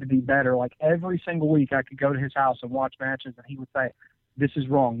pushed me to be better. Like every single week, I could go to his house and watch matches, and he would say, "This is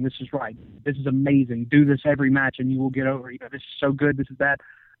wrong. This is right. This is amazing. Do this every match, and you will get over. This is so good. This is that."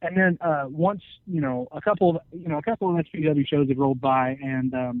 And then once a couple of SPW shows had rolled by,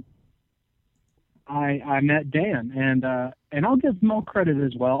 and I met Dan, and I'll give Mo credit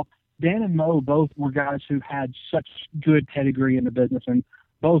as well. Dan and Mo both were guys who had such good pedigree in the business, and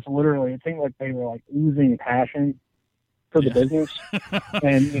both literally, it seemed like they were like oozing passion for the business.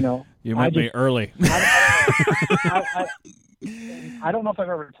 And you might be early. I don't know if I've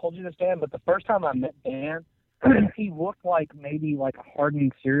ever told you this, Dan, but the first time I met Dan, he looked like maybe like a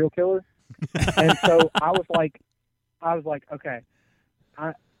hardened serial killer, and so I was like, okay,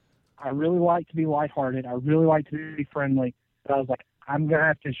 I really like to be lighthearted. I really like to be friendly, but I was like, I'm going to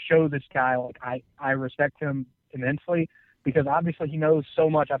have to show this guy, like, I respect him immensely, because obviously he knows so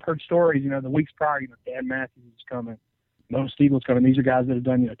much. I've heard stories, the weeks prior, Dan Matthews is coming, Mo Stiegel's coming. These are guys that have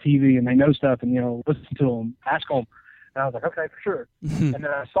done, TV, and they know stuff, and, listen to them, ask them. And I was like, okay, for sure. And then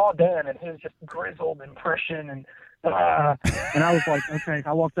I saw Dan, and his just grizzled impression, and I was like, okay.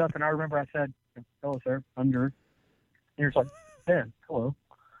 I walked up, and I remember I said, "Hello, sir, I'm Drew." And he was like, "Dan, hello."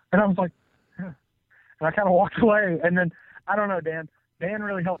 And I was like, "Huh." And I kind of walked away, and then, I don't know, Dan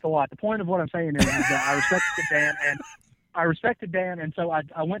really helped a lot. The point of what I'm saying is that I respected Dan, and so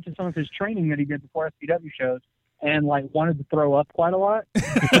I went to some of his training that he did before SPW shows, and wanted to throw up quite a lot.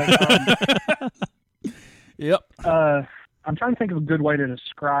 Yep. I'm trying to think of a good way to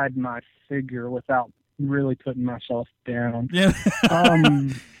describe my figure without really putting myself down. Yeah.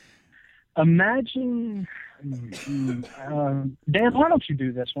 Imagine, Dan, why don't you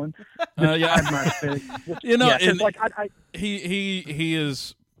do this one? Yeah. He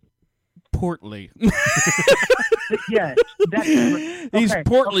is portly. Yeah, he's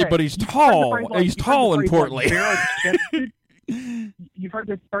portly, but he's tall. He's tall and portly. You've heard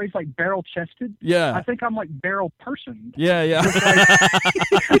this phrase, like barrel-chested? Yeah. I think I'm like barrel-person. Yeah.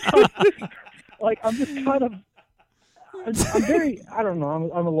 I'm just kind of, I'm very, I don't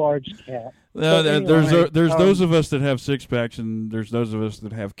know, I'm a large cat. There's those of us that have six-packs, and there's those of us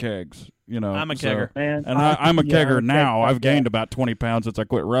that have kegs. I'm a kegger. Man, and I'm a kegger now. I've gained about 20 pounds since I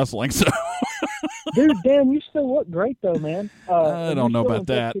quit wrestling. So, dude, Dan, you still look great, though, man. I don't know about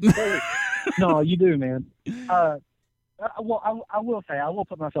that. No, you do, man. Well, I will say, I will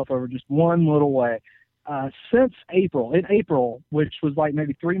put myself over just one little way. Since in April, which was like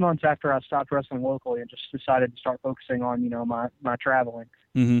maybe 3 months after I stopped wrestling locally and just decided to start focusing on, my traveling,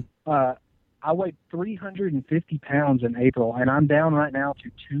 I weighed 350 pounds in April, and I'm down right now to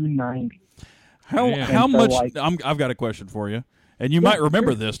 290. How much? I've got a question for you, and you might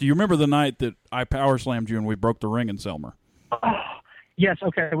remember this. Do you remember the night that I power slammed you and we broke the ring in Selmer? Yes.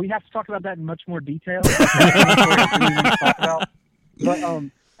 Okay. We have to talk about that in much more detail. But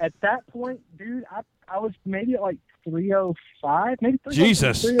at that point, dude, I was maybe at like 305, maybe 305.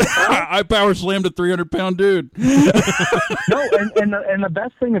 Jesus, I power slammed a 300-pound dude. No, and the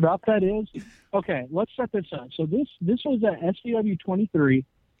best thing about that is, okay, let's set this up. So this was at SCW 23,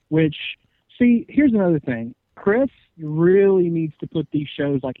 which, see, here's another thing. Chris really needs to put these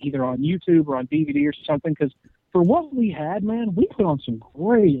shows like either on YouTube or on DVD or something, because for what we had, man, we put on some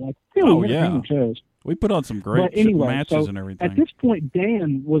great, like, really entertaining shows. We put on some great matches and everything. At this point,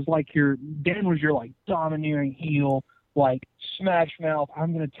 Dan was your like domineering heel, like smash mouth.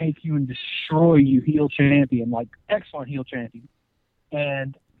 I'm going to take you and destroy you, heel champion, like excellent heel champion.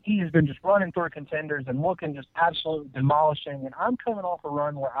 And he has been just running through contenders and looking just absolutely demolishing. And I'm coming off a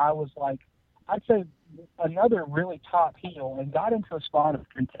run where I was like, I'd say another really top heel, and got into a spot of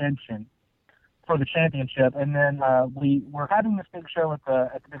contention for the championship. And then we were having this big show at the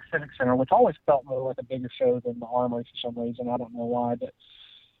Big Civic Center, which always felt more like a bigger show than the Armory for some reason. I don't know why, but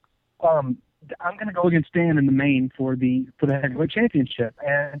I'm going to go against Dan in the main for the heavyweight championship.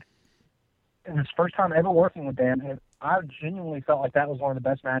 And his first time ever working with Dan, and I genuinely felt like that was one of the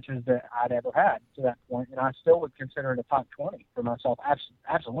best matches that I'd ever had to that point, and I still would consider it a top 20 for myself,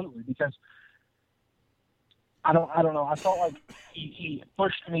 absolutely, because I don't know. I felt like he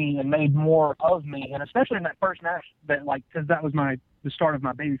pushed me and made more of me, and especially in that first match, that because that was the start of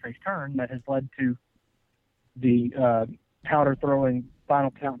my babyface turn that has led to the powder throwing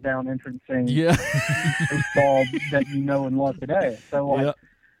Final Countdown entrancing baseball that you know and love today. So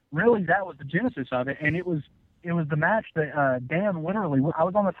really, that was the genesis of it, and it was the match that Dan literally. I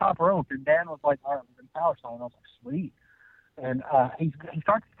was on the top rope, and Dan was like, "All right, we're in power slam." I was like, "Sweet." And he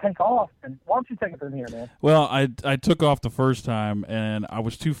starts to take off. And why don't you take it from here, man? Well, I took off the first time, and I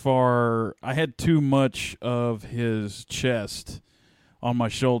was too far. I had too much of his chest on my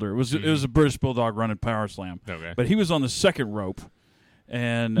shoulder. It was a British Bulldog running power slam. Okay. But he was on the second rope,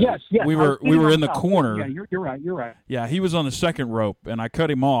 and yes, we were in the corner. Yeah, you're right. Yeah, he was on the second rope, and I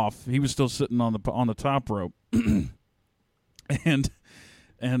cut him off. He was still sitting on the top rope, and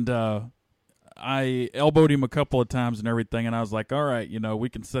I elbowed him a couple of times and everything, and I was like, all right, we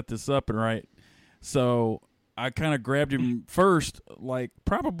can set this up, and right. So I kind of grabbed him first, like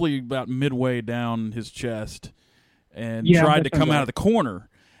probably about midway down his chest, and tried to come out of the corner.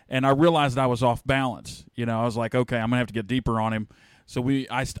 And I realized I was off balance. I was like, okay, I'm going to have to get deeper on him. So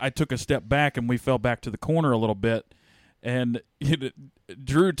I took a step back, and we fell back to the corner a little bit. And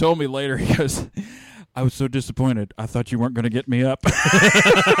Drew told me later, he goes, I was so disappointed. I thought you weren't going to get me up. The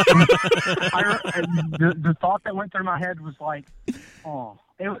thought that went through my head was like, oh.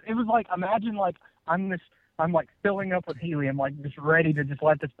 It was like, imagine I'm filling up with helium, just ready to just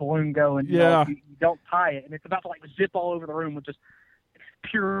let this balloon go, and you don't tie it, and it's about to zip all over the room with just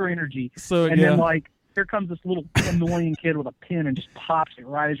pure energy. So and then here comes this little annoying kid with a pin and just pops it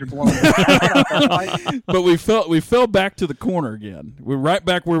right as you're blowing it. But we fell back to the corner again. We're right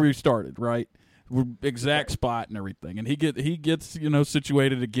back where we started, right? We're exact spot and everything, and he gets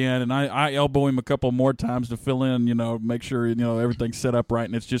situated again, and I elbow him a couple more times to fill in, make sure everything's set up right,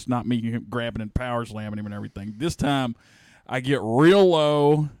 and it's just not me grabbing and power slamming him and everything. This time, I get real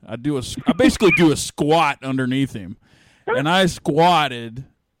low. I basically do a squat underneath him, and I squatted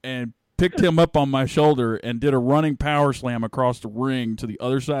and picked him up on my shoulder and did a running power slam across the ring to the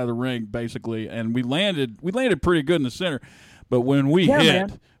other side of the ring, basically, and we landed pretty good in the center, but when we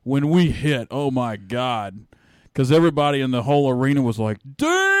hit, oh my God, because everybody in the whole arena was like, damn!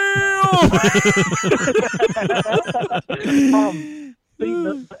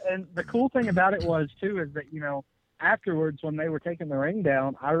 And the cool thing about it was, too, is that, afterwards when they were taking the ring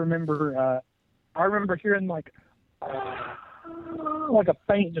down, I remember hearing like a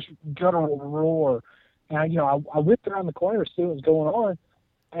faint, just guttural roar. And, I whipped around the corner to see what was going on,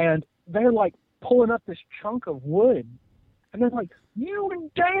 and they're pulling up this chunk of wood. And they're like,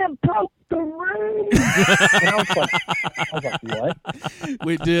 you damn broke the ring! And I was like, what?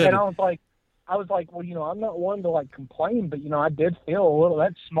 We did. And I was like, well, I'm not one to complain, but I did feel a little.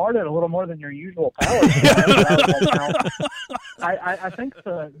 That smarted a little more than your usual power. I think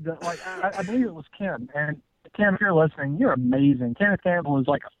I believe it was Kim. And Kim, if you're listening, you're amazing. Kenneth Campbell is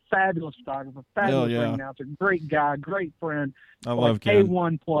a fabulous photographer, fabulous ring announcer, great guy, great friend. I love Kim.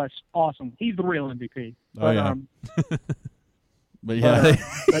 A1 plus, awesome. He's the real MVP. Oh yeah. But yeah,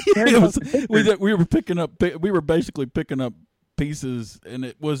 we were basically picking up pieces, and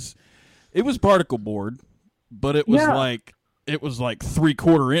it was particle board, but it was like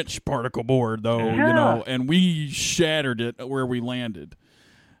 3/4 inch particle board though, and we shattered it where we landed,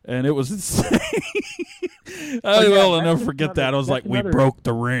 and it was insane. I'll never forget that. I was like, we broke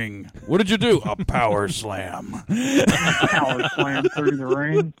the ring. What did you do? A power slam. Power slam through the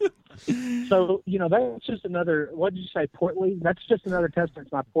ring. So, that's just another, what did you say, portly? That's just another testament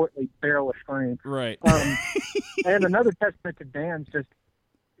to my portly barrel of strength. Right. And another testament to Dan's just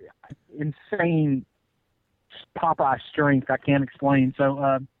insane Popeye strength I can't explain.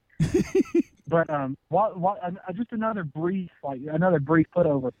 So, but just another brief put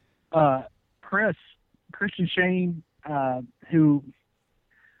over. Christian Shane, who,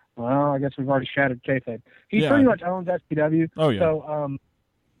 well, I guess we've already shattered kayfabe. He pretty much owns SPW. Oh yeah.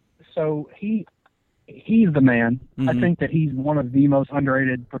 So he's the man. Mm-hmm. I think that he's one of the most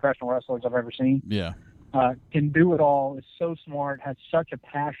underrated professional wrestlers I've ever seen. Yeah. Can do it all. Is so smart. Has such a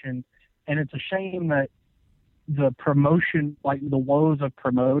passion, and it's a shame that the promotion, the woes of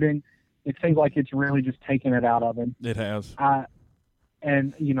promoting, it seems like it's really just taken it out of him. It has. I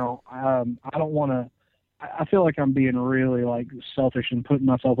don't want to. I feel like I'm being really selfish and putting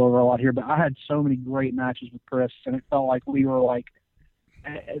myself over a lot here, but I had so many great matches with Chris, and it felt like we were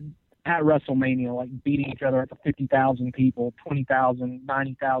at WrestleMania, beating each other at the 50,000 people, 20,000,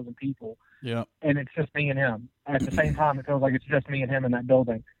 90,000 people. Yeah. And it's just me and him. At the same time, it feels like it's just me and him in that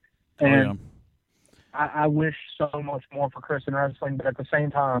building. And I wish so much more for Chris in wrestling, but at the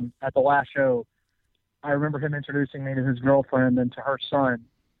same time, at the last show, I remember him introducing me to his girlfriend and to her son,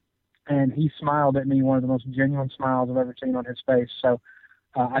 and he smiled at me, one of the most genuine smiles I've ever seen on his face. So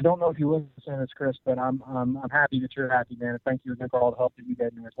I don't know if you listen to this, Chris, but I'm happy that you're happy, man. And thank you again for all the help that you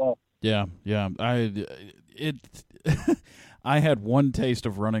gave me as well. Yeah. I had one taste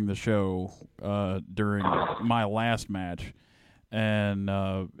of running the show during my last match, and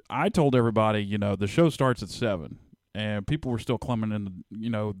I told everybody, the show starts at 7, and people were still coming in,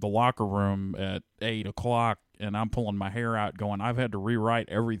 the locker room at 8 o'clock, and I'm pulling my hair out, going, I've had to rewrite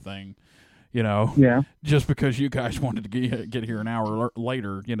everything, just because you guys wanted to get here an hour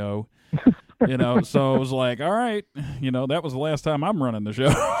later, so it was like, all right, that was the last time I'm running the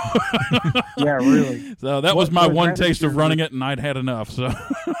show. Yeah, really. So that was my one taste of running it, and I'd had enough. So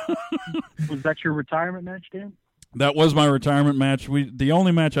was that your retirement match, Dan? That was my retirement match. The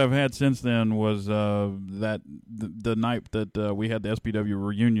only match I've had since then was the night that we had the SPW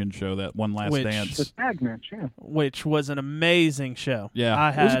reunion show, that one last dance. The tag match, yeah. Which was an amazing show.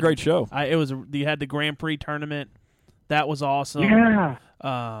 Yeah, it was a great show. You had the Grand Prix tournament. That was awesome. Yeah.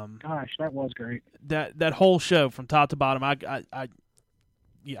 Gosh, that was great. That whole show from top to bottom, I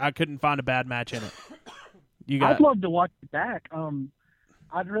couldn't find a bad match in it. I'd love to watch it back.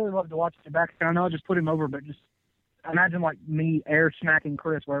 I'd really love to watch it back. I know I just put him over, but just imagine like me air smacking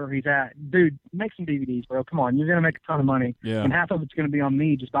Chris wherever he's at. Dude, make some DVDs, bro. Come on, you're gonna make a ton of money, and half of it's gonna be on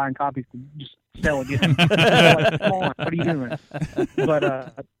me just buying copies to just sell again. Like, come on, what are you doing?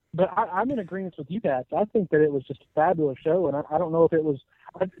 But I'm in agreement with you guys. I think that it was just a fabulous show, and I don't know if it was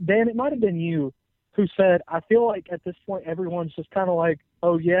Dan. It might have been you who said, I feel like at this point everyone's just kind of like,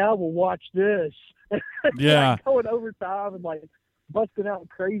 oh yeah, we'll watch this. Yeah, like going overtime and like busting out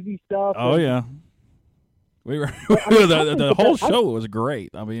crazy stuff. Oh yeah. We were the whole show was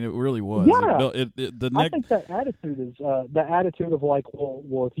great. I mean, it really was. Yeah. I think that attitude is the attitude of like,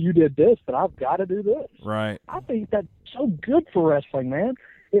 well, if you did this, then I've got to do this. Right. I think that's so good for wrestling, man.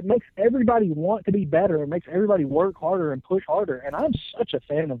 It makes everybody want to be better. It makes everybody work harder and push harder. And I'm such a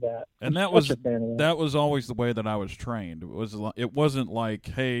fan of that. And that was always the way that I was trained. It wasn't like,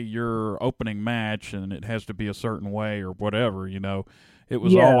 hey, your opening match and it has to be a certain way or whatever. It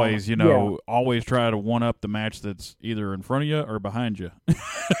was always, always try to one up the match that's either in front of you or behind you.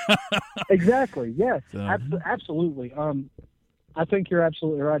 Exactly. Yes. So. Absolutely. I think you're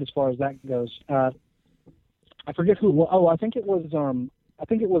absolutely right as far as that goes. I forget who. Oh, I think it was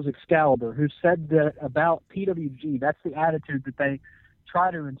Excalibur who said that about PWG. That's the attitude that they try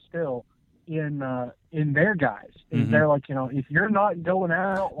to instill in their guys. Mm-hmm. They're like, if you're not going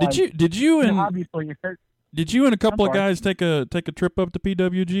out, did you and obviously if they're. Did you and a couple of guys take a trip up to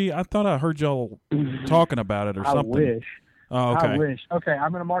PWG? I thought I heard y'all talking about it or something. I wish. Oh, okay. I wish. Okay,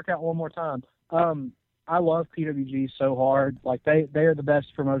 I'm going to mark out one more time. I love PWG so hard. Like they are the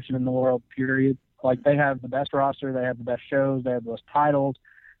best promotion in the world. Period. Like they have the best roster. They have the best shows. They have the best titles,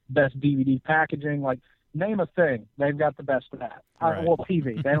 best DVD packaging. Like name a thing, they've got the best of that. Right. Well,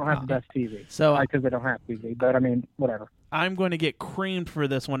 TV. They don't have the best TV. So because they don't have TV. But I mean, whatever. I'm going to get creamed for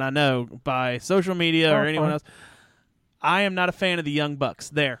this one, I know, by social media or anyone else. I am not a fan of the Young Bucks.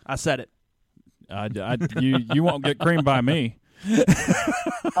 There, I said it. You won't get creamed by me. Okay.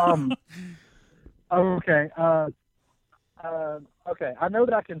 Okay. I know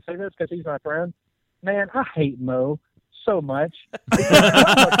that I can say this because he's my friend. Man, I hate Mo so much.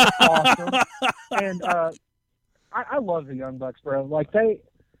 Awesome. And I love the Young Bucks, bro. Like they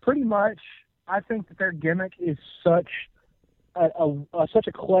pretty much. I think that their gimmick is such a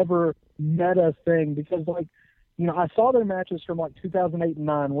clever meta thing because, like, I saw their matches from like 2008 and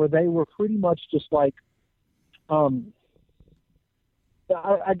 9 where they were pretty much just like spot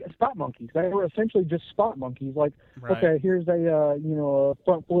monkeys. They were essentially just spot monkeys. Like, right. Okay, here's a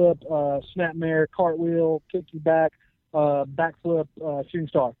front flip, snapmare, cartwheel, kick you back, backflip, shooting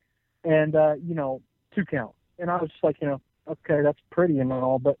star, and 2 count. And I was just like, okay, that's pretty and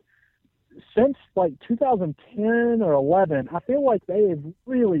all, but since like 2010 or 11, I feel like they have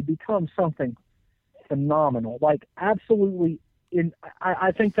really become something phenomenal. Like absolutely,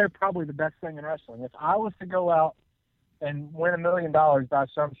 I think they're probably the best thing in wrestling. If I was to go out and win $1 million by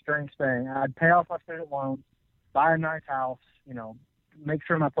some strange thing, I'd pay off my student loans, buy a nice house, make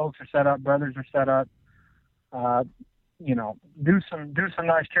sure my folks are set up, brothers are set up, do some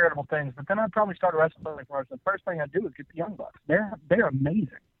nice charitable things. But then I'd probably start a wrestling promotion. The first thing I'd do is get the Young Bucks. They're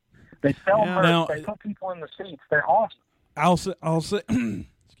amazing. They sell merch. They put people in the seats. They're awesome. I'll say,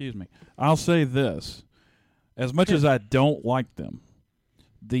 excuse me. I'll say this: as much as I don't like them,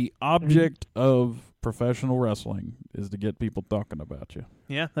 the object of professional wrestling is to get people talking about you.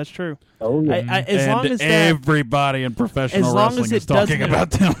 Yeah, that's true. Oh, yeah. As long as everybody in professional wrestling is talking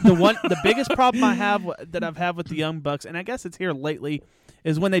about them. The biggest problem I've had with the Young Bucks, and I guess it's here lately,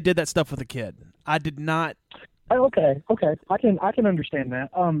 is when they did that stuff with the kid. I did not. Okay. I can understand that.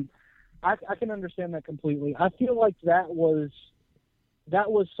 I can understand that completely. I feel like that was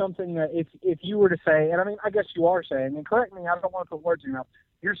something that if you were to say, and I mean, I guess you are saying, and correct me, I don't want to put words in your mouth.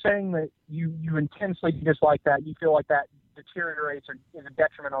 You're saying that you intensely dislike that. You feel like that deteriorates or is a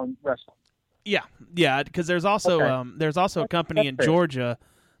detriment on wrestling. Yeah, because there's also a company in Georgia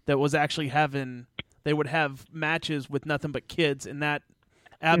that was actually they would have matches with nothing but kids, and that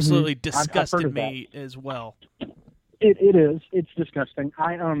absolutely disgusted me as well. It is. It's disgusting.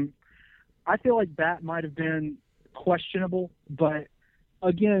 I feel like that might have been questionable, but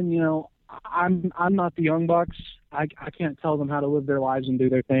again, I'm not the Young Bucks. I can't tell them how to live their lives and do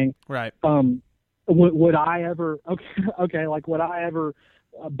their thing. Right. Would I ever? Okay. Like, would I ever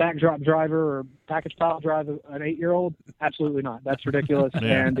backdrop driver or package pile drive an 8-year-old? Absolutely not. That's ridiculous,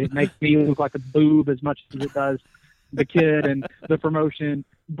 and it makes me look like a boob as much as it does the kid and the promotion.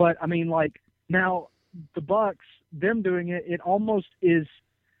 But I mean, like, now the Bucks, them doing it, it almost is.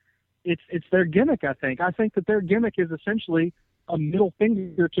 It's their gimmick. I think that their gimmick is essentially a middle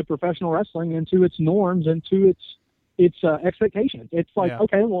finger to professional wrestling and to its norms and to its expectations. It's like,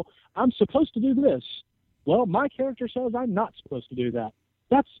 okay, well, I'm supposed to do this. Well, my character says I'm not supposed to do that.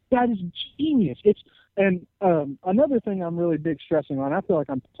 That is genius. And another thing I'm really big stressing on, I feel like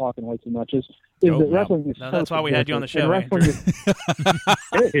I'm talking way too much, is that wrestling is that's why we had you on the show. Wrestling is,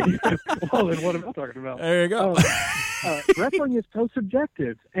 well, then what am I talking about? There you go. Wrestling is so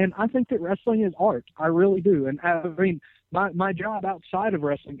subjective, and I think that wrestling is art. I really do. And I mean, my job outside of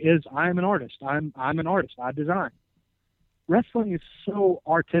wrestling is I'm an artist. I'm an artist. I design. Wrestling is so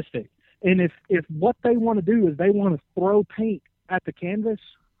artistic, and if what they want to do is they want to throw paint at the canvas,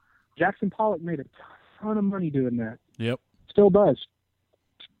 Jackson Pollock made a ton of money doing that. Yep. Still does.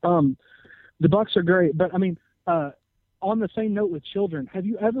 The Bucks are great, but I mean, on the same note with children, have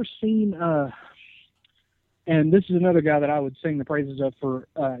you ever seen, and this is another guy that I would sing the praises of for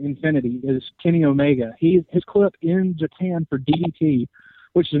Infinity, is Kenny Omega. His clip in Japan for DDT,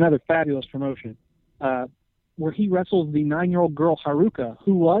 which is another fabulous promotion, where he wrestles the 9-year-old girl Haruka,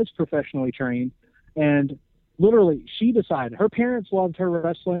 who was professionally trained, and literally, she decided. Her parents loved her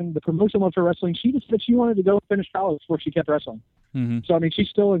wrestling. The promotion loved her wrestling. She just said she wanted to go finish college before she kept wrestling. Mm-hmm. So, I mean, she's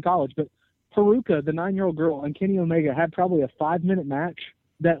still in college. But Haruka, the 9-year-old girl, and Kenny Omega had probably a 5-minute match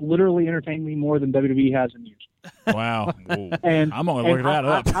that literally entertained me more than WWE has in years. Wow. And I'm going to look that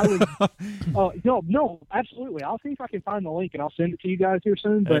up. No, absolutely. I'll see if I can find the link, and I'll send it to you guys here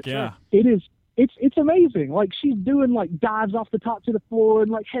soon. But yeah. It's amazing. Like, she's doing like dives off the top to the floor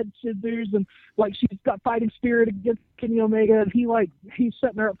and like head scissors, and like she's got fighting spirit against Kenny Omega, and he's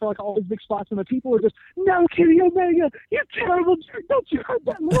setting her up for like all these big spots, and the people are just, no, Kenny Omega, you terrible jerk, don't you hurt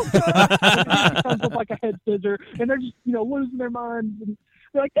that little guy. He comes up like a head scissor, and they're just losing their minds, and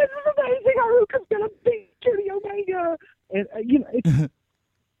they're like, this is amazing, Haruka's gonna beat Kenny Omega, and it's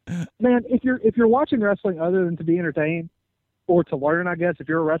man, if you're watching wrestling other than to be entertained or to learn, I guess if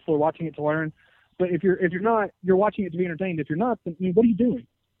you're a wrestler watching it to learn. But if you're not, you're watching it to be entertained. If you're not, then, I mean, what are you doing?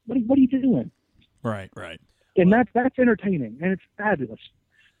 What are you doing? Right. And that's entertaining, and it's fabulous.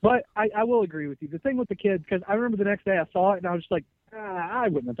 But I will agree with you. The thing with the kids, because I remember the next day I saw it, and I was just like, I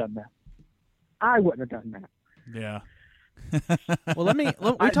wouldn't have done that. Yeah. Well,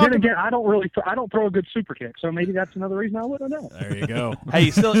 I don't throw a good super kick, so maybe that's another reason I wouldn't have done. There you go. Hey,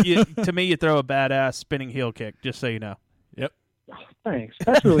 to me, you throw a badass spinning heel kick, just so you know. Yep. Oh, thanks.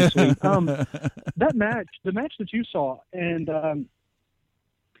 That's really sweet. The match that you saw, and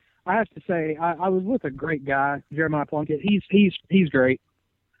I have to say, I was with a great guy, Jeremiah Plunkett. He's great.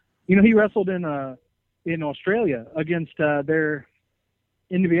 He wrestled in Australia against their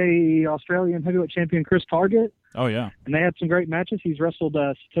NWA Australian heavyweight champion Chris Target. Oh yeah. And they had some great matches. He's wrestled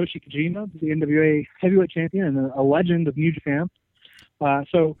Satoshi Kojima, the NWA heavyweight champion and a legend of New Japan.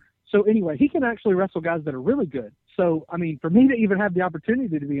 So anyway, he can actually wrestle guys that are really good. So, I mean, for me to even have the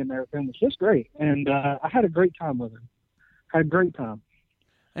opportunity to be in there with him was just great. And I had a great time with him.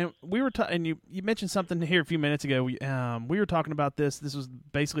 And we were and you mentioned something here a few minutes ago. We were talking about this. This was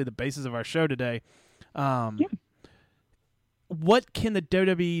basically the basis of our show today. What can the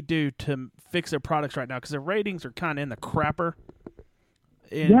WWE do to fix their products right now? Because their ratings are kind of in the crapper.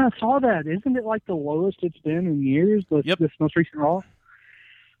 Yeah, I saw that. Isn't it like the lowest it's been in years, this most recent Raw?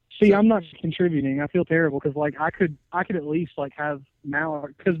 See, I'm not contributing. I feel terrible because like I could at least like have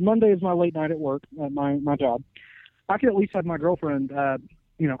because Monday is my late night at work at my job. I could at least have my girlfriend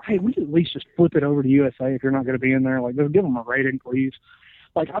hey, we should at least just flip it over to USA if you're not going to be in there. Like, just give them a rating, please.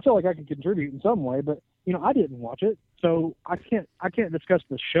 Like, I feel like I can contribute in some way, but I didn't watch it, so I can't discuss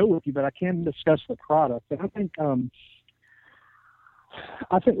the show with you, but I can discuss the product. And I think.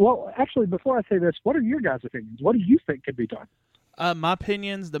 Well, actually, before I say this, what are your guys' opinions? What do you think could be done? My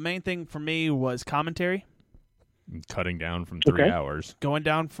opinions. The main thing for me was commentary. Cutting down from 3 hours, going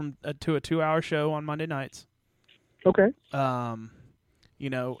down from to a 2-hour show on Monday nights. Okay.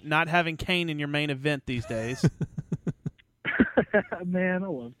 Not having Kane in your main event these days. Man, I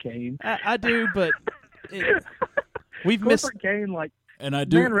love Kane. I do, but we've missed Kane. Like, and I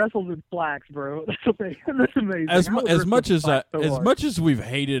do. Man wrestles in slacks, bro. That's amazing. As much as we've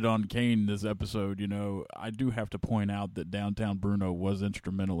hated on Kane this episode, I do have to point out that Downtown Bruno was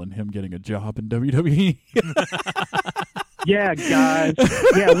instrumental in him getting a job in WWE. Yeah, guys.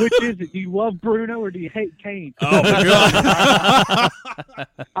 Yeah, which is it? Do you love Bruno or do you hate Kane? Oh my God!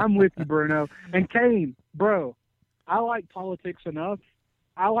 I'm with you, Bruno. And Kane, bro. I like politics enough.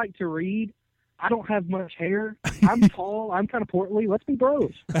 I like to read. I don't have much hair. I'm tall. I'm kind of portly. Let's be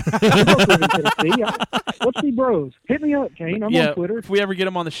bros. Let's be bros. Hit me up, Kane. I'm on Twitter. If we ever get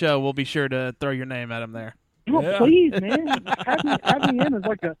him on the show, we'll be sure to throw your name at him there. Well, please, man. Have me in as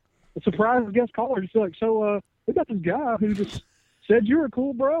like a surprise guest caller. Just like, so we got this guy who just said you're a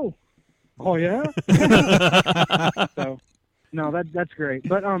cool bro. Oh, yeah? So, no, that's great.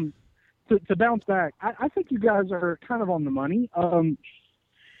 But to bounce back, I think you guys are kind of on the money.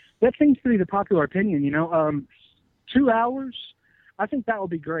 That seems to be the popular opinion, 2 hours. I think that would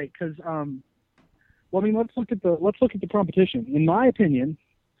be great because, let's look at the competition. In my opinion,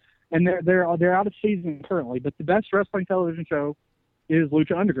 and they're out of season currently, but the best wrestling television show is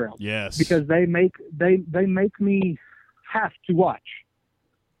Lucha Underground. Yes, because they make me have to watch.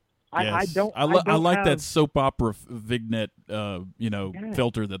 Yes. I like that soap opera vignette,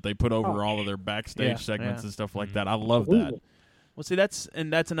 filter that they put over all of their backstage segments and stuff like that. I love that. Well, see, that's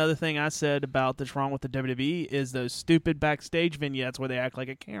another thing I said about that's wrong with the WWE is those stupid backstage vignettes where they act like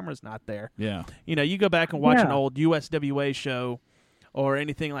a camera's not there. Yeah. You go back and watch an old USWA show or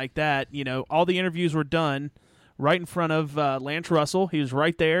anything like that, all the interviews were done right in front of Lance Russell. He was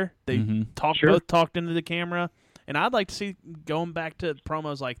right there. They both talked into the camera. And I'd like to see going back to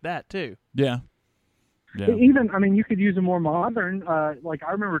promos like that, too. Yeah. Even, you could use a more modern, like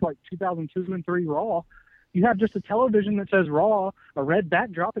I remember 2002 and 3 Raw. You have just a television that says Raw, a red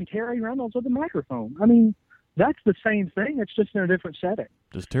backdrop, and Terry Reynolds with a microphone. That's the same thing. It's just in a different setting.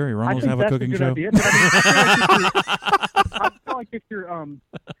 Does Terry Reynolds have a cooking show? Idea, I feel like if you're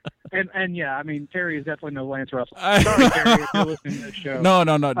Terry is definitely no Lance Russell. Sorry, Terry, if you're listening to this show. No.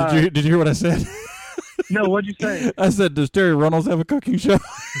 Did you hear what I said? No, what'd you say? I said, does Terry Reynolds have a cooking show?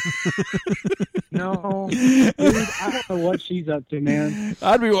 No. Dude, I don't know what she's up to, man.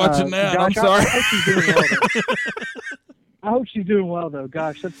 I'd be watching that. Gosh, I'm sorry. I hope she's doing well, though.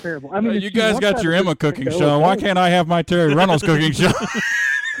 Gosh, that's terrible. You guys got your Emma cooking show. Why can't I have my Terry Reynolds cooking show?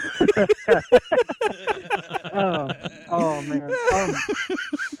 Oh man.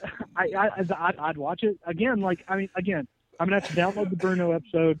 I'd watch it again. I'm gonna have to download the Bruno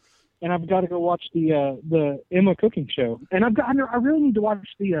episode. And I've got to go watch the Emma cooking show, and I really need to watch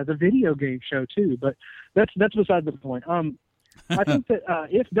the video game show too. But that's beside the point. I think that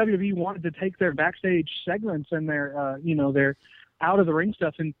if WWE wanted to take their backstage segments and their their out of the ring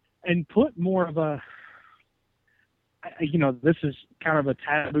stuff and put more of a this is kind of a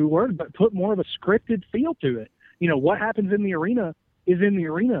taboo word, but put more of a scripted feel to it. What happens in the arena is in the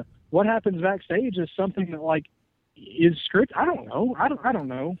arena. What happens backstage is something that is script. I don't know. I don't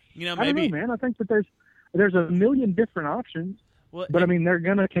know. Maybe, I don't know, man. I think that there's a million different options. Well, but they're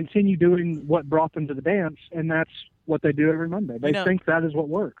going to continue doing what brought them to the dance, and that's what they do every Monday. They think that is what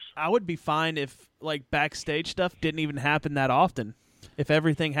works. I would be fine if backstage stuff didn't even happen that often. If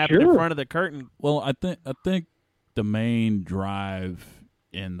everything happened in front of the curtain. Well, I think the main drive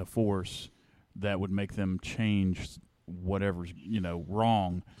in the force that would make them change whatever's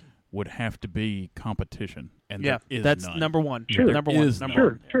wrong would have to be competition, and that's none. Number one. Sure. Number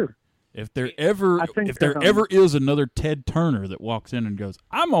one. Sure. If there ever is another Ted Turner that walks in and goes,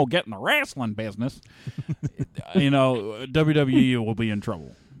 "I'm gonna get in the wrestling business," WWE will be in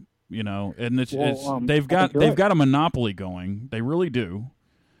trouble. And they've got a monopoly going. They really do.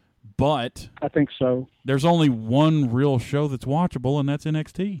 But I think so. There's only one real show that's watchable, and that's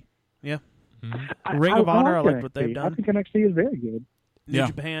NXT. Yeah. Ring of Honor. I like what they've done. I think NXT is very good. New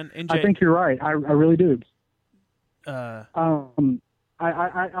Japan. NJ. I think you're right. I really do. I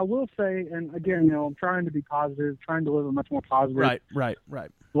will say, and again, I'm trying to be positive, trying to live a much more positive right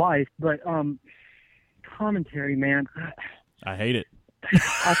life. But commentary, man, I hate it.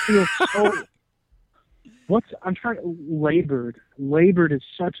 I feel so. Labored. Labored is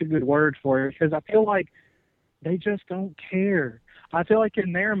such a good word for it because I feel like they just don't care. I feel like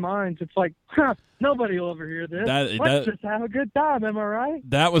in their minds, it's like, nobody will ever hear this. Let's just have a good time, am I right?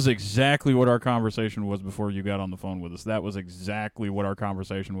 That was exactly what our conversation was before you got on the phone with us. That was exactly what our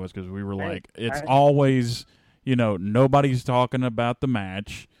conversation was because we were like, it's always, nobody's talking about the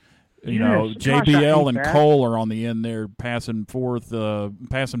match. JBL and Cole are on the end there passing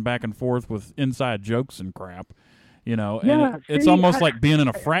back and forth with inside jokes and crap. It's almost like being in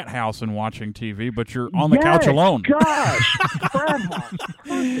a frat house and watching TV, but you're on the couch alone. Gosh, frat house.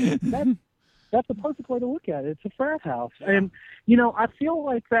 That's the perfect way to look at it. It's a frat house. And, I feel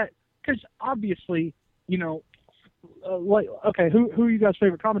like that because obviously, who are you guys'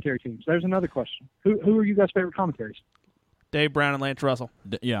 favorite commentary teams? There's another question. Who are you guys' favorite commentaries? Dave Brown and Lance Russell.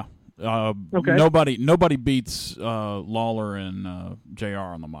 Yeah. Nobody beats Lawler and JR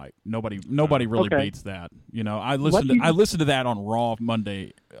on the mic. Nobody really beats that. I listened to that on Raw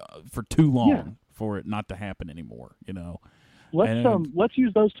Monday for too long for it not to happen anymore. Let's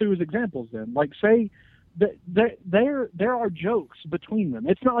use those two as examples then. Like say that there are jokes between them.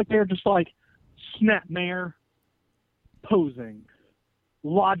 It's not like they're just like snapmare, posing,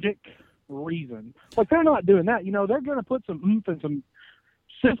 logic, reason. Like they're not doing that. They're going to put some oomph and some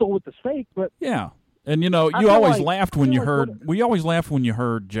sizzle with the steak, but yeah. And you always laughed when you heard. We always laughed when you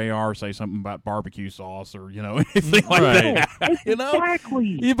heard JR say something about barbecue sauce or anything like that.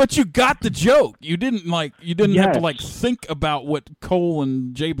 Exactly. Yeah, but you got the joke. You didn't have to think about what Cole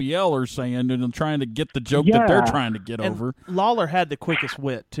and JBL are saying and trying to get the joke that they're trying to get over. Lawler had the quickest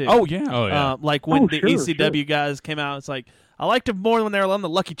wit too. Oh yeah. Like when the ECW guys came out, it's like I liked it more when they were on the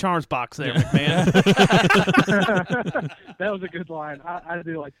Lucky Charms box there, McMahon. That was a good line. I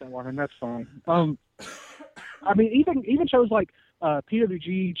do like that line. That's fine. Even shows like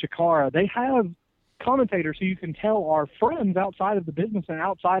PWG, Chikara, they have commentators who you can tell are friends outside of the business and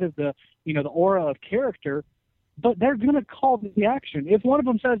outside of the the aura of character, but they're going to call the action. If one of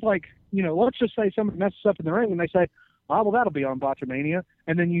them says let's just say somebody messes up in the ring and they say, oh, well, that'll be on Botchamania.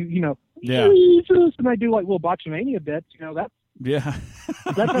 And then Jesus, and they do little Botchamania bits,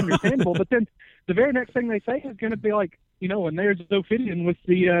 that's understandable. But then the very next thing they say is going to be and there's Zophidian with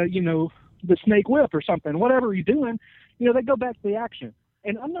the snake whip or something, whatever you're doing, they go back to the action.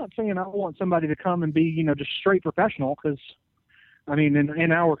 And I'm not saying I want somebody to come and be, just straight professional because,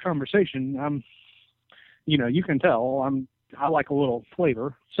 in our conversation, you can tell I like a little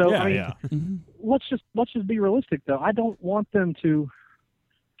flavor. So let's just be realistic though. I don't want them to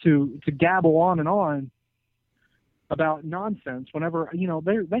gabble on and on about nonsense whenever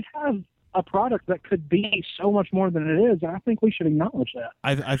they have a product that could be so much more than it is. And I think we should acknowledge that.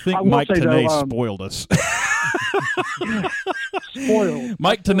 I think Mike Tenay spoiled us. Spoiled.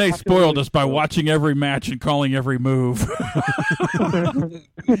 Mike Tenay spoiled us by watching every match and calling every move.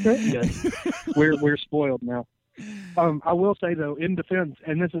 Yes. We're spoiled now. I will say though, in defense,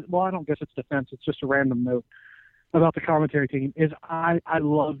 and this is I don't guess it's defense. It's just a random note about the commentary team. Is I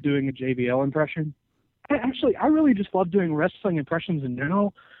love doing a JBL impression. I really just love doing wrestling impressions in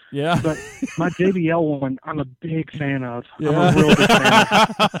general. Yeah. But my JBL one, I'm a big fan of. Yeah. I'm a real big fan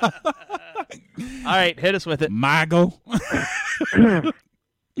of. All right, hit us with it. Mago. I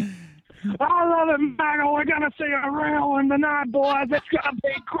love it, Mago. We're going to see a real one tonight, boys. It's going to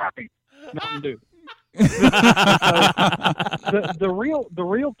be great. Mountain Dew. The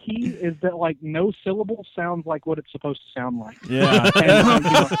real key is that no syllable sounds like what it's supposed to sound like. Yeah, and,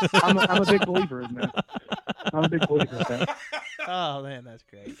 I'm a big believer in that. I'm a big believer in that. Oh man, that's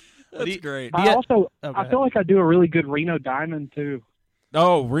great. That's great. I feel like I do a really good Reno Diamond too.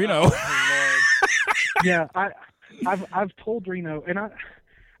 Oh, Reno. Yeah, I've told Reno, and I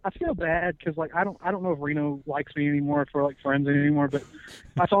feel bad because I don't know if Reno likes me anymore, if we're friends anymore. But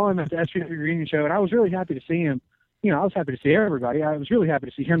I saw him at the SVW reunion show, and I was really happy to see him. I was happy to see everybody. I was really happy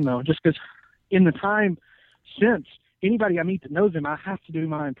to see him though, just because in the time since anybody I meet that knows him, I have to do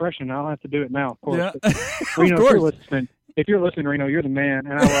my impression. I'll have to do it now, of course. Yeah. Reno, if you're listening, Reno, you're the man,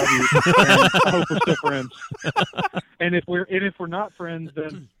 and I love you. And I hope we're still friends. And if we're not friends,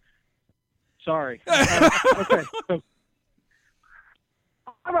 then sorry. Okay. So,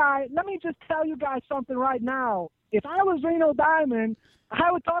 all right, let me just tell you guys something right now. If I was Reno Diamond,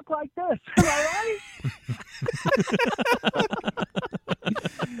 I would talk like this. Am I right?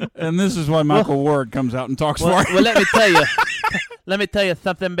 And this is why Michael Ward comes out and talks for him. Well, let me tell you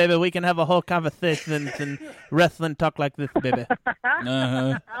something, baby. We can have a whole conversation and wrestling talk like this, baby.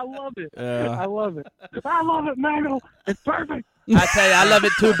 I love it. I love it. I love it, Michael. It's perfect. I tell you, I love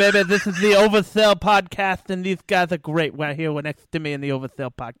it too, baby. This is the Oversell podcast, and these guys are great. Right here, next to me in the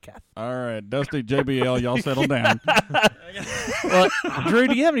Oversell podcast. All right, Dusty, JBL, y'all settle down. Well, Drew,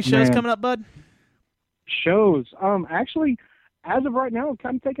 do you have any shows coming up, bud? Shows. Actually, as of right now, I'm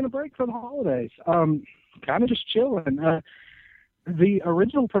kind of taking a break for the holidays. Kind of just chilling. The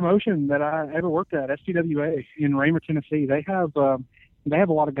original promotion that I ever worked at, SPWA in Raymer, Tennessee, they have a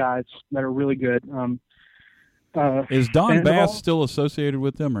lot of guys that are really good. Is Don Bass still associated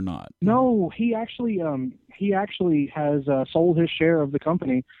with them or not? No, he actually has sold his share of the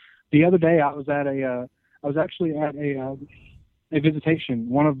company. The other day, I was actually at a visitation.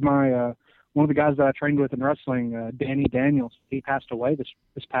 One of the guys that I trained with in wrestling, Danny Daniels, he passed away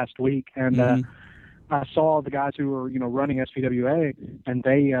this past week, and I saw the guys who were running SPWA, and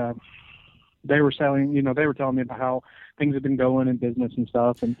they were selling. They were telling me about how things have been going in business and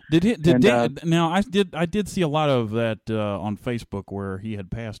stuff. And now I did see a lot of that on Facebook where he had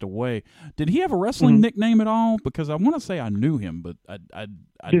passed away. Did he have a wrestling nickname at all? Because I want to say I knew him, but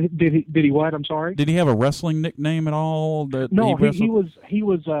did he what? I'm sorry. Did he have a wrestling nickname at all? No, he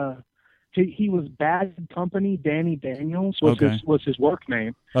was Bad Company. Danny Daniels was his work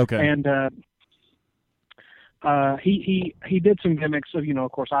name. Okay, and he did some gimmicks of,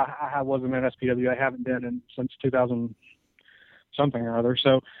 of course I wasn't at SPW. I haven't been since 2000 something or other.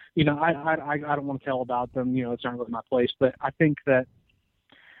 So, I don't want to tell about them, it's not really my place, but I think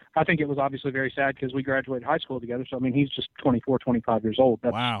it was obviously very sad because we graduated high school together. So, I mean, he's just 24, 25 years old.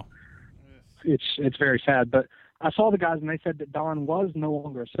 Wow. It's very sad, but I saw the guys and they said that Don was no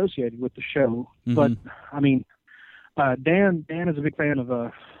longer associated with the show. But I mean, Dan is a big fan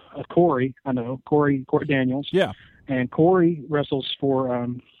of Corey. I know Corey Daniels. Yeah, and Corey wrestles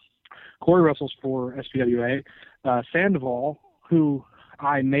for SPWA. Sandoval, who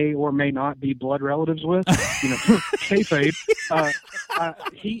I may or may not be blood relatives with, kayfabe.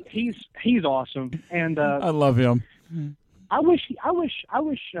 He's awesome, and I love him. I wish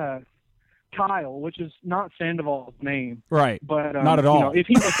Kyle, which is not Sandoval's name, right? But not at all. If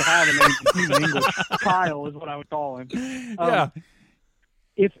he was to have a name in English, Kyle is what I would call him. Yeah.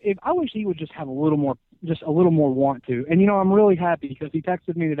 If I wish he would just have a little more want to. And I'm really happy because he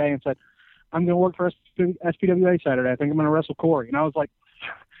texted me today and said, "I'm going to work for SPWA Saturday. I think I'm going to wrestle Corey." And I was like,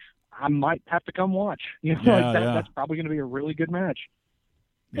 I might have to come watch. That's probably going to be a really good match.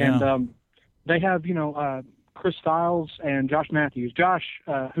 Yeah. And they have Chris Styles and Josh Matthews. Josh,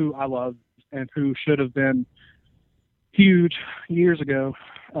 who I love and who should have been huge years ago.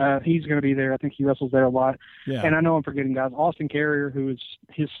 He's going to be there. I think he wrestles there a lot. Yeah. And I know I'm forgetting guys. Austin Carrier, who is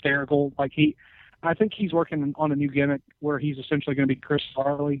hysterical. I think he's working on a new gimmick where he's essentially going to be Chris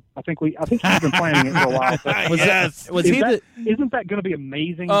Farley. I think he's been planning it for a while. Isn't that going to be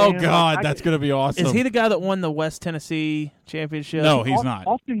amazing? Oh, man? God, that's going to be awesome. Is he the guy that won the West Tennessee championship? No, he's not.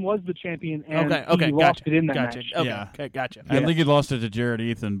 Austin was the champion, and he lost it in that match. Okay, gotcha. I think he lost it to Jared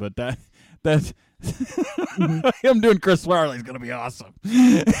Ethan, but that's him doing Chris Farley is going to be awesome.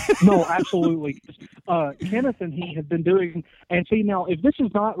 No, absolutely. Kenneth and he have been doing, and see now, if this is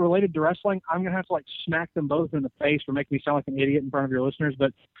not related to wrestling, I'm going to have to smack them both in the face for making me sound like an idiot in front of your listeners.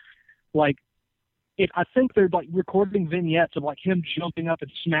 But I think they're recording vignettes of him jumping up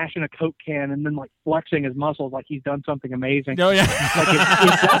and smashing a Coke can and then flexing his muscles like he's done something amazing. Oh yeah.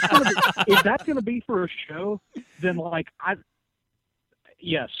 If that's going to be for a show, then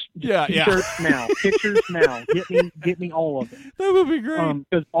yes. Yeah. T-shirts now. Pictures now. Get me all of it. That would be great.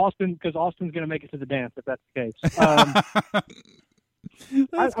 Because Austin's going to make it to the dance if that's the case.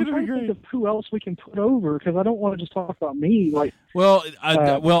 That's going to be great. Think of who else we can put over because I don't want to just talk about me. Well,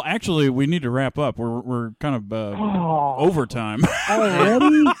 actually, we need to wrap up. We're kind of overtime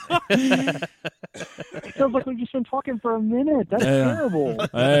already. It feels like we've just been talking for a minute. That's terrible.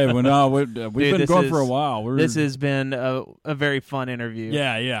 Hey, well, no, we've been going for a while. This has been a very fun interview.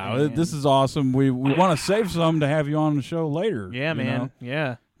 Yeah. Man. This is awesome. We want to save some to have you on the show later. Yeah, man.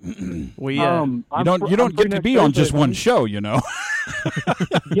 Yeah. You don't get to be on just one show,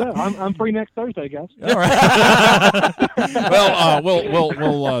 Yeah, I'm free next Thursday, guys. All right. Well,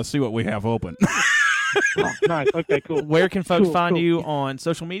 we'll see what we have open. Oh, nice. Okay, cool. Where can folks find you on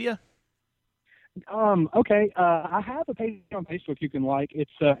social media? Okay. I have a page on Facebook you can like.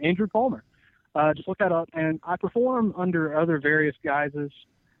 It's Andrew Palmer. Just look that up, and I perform under other various guises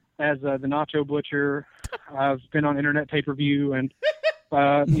as the Nacho Butcher. I've been on Internet Pay-Per-View and.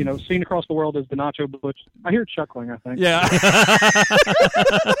 Seen across the world as the Nacho Butch. I hear chuckling, I think. Yeah.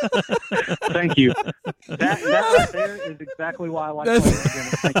 Thank you. That right there is exactly why I like playing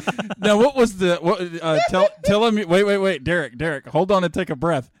the game. Now, what was tell him, wait, Derek, hold on and take a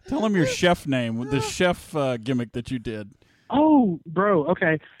breath. Tell him your chef name, the chef gimmick that you did. Oh, bro,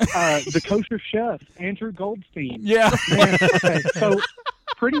 okay. The kosher chef, Andrew Goldstein. Yeah. Man, okay, so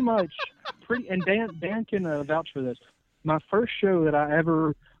pretty much, and Dan can vouch for this. My first show that I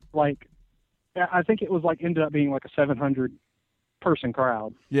ever, like, I think it was like ended up being like a 700-person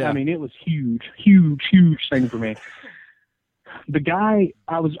crowd. Yeah. I mean, it was huge thing for me. The guy,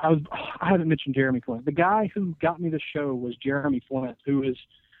 I haven't mentioned Jeremy Flint. The guy who got me the show was Jeremy Flint, who is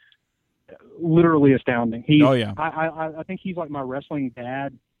literally astounding. Oh yeah. I think he's like my wrestling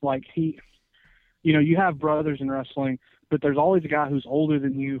dad. Like you have brothers in wrestling, but there's always a guy who's older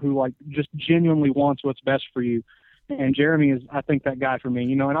than you who like just genuinely wants what's best for you. And Jeremy is, I think, that guy for me.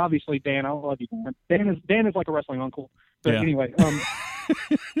 And obviously Dan, I love you, Dan. Dan is like a wrestling uncle. But anyway,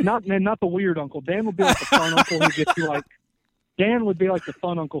 not the weird uncle. Dan would be like the fun uncle who gets you like. Dan would be like the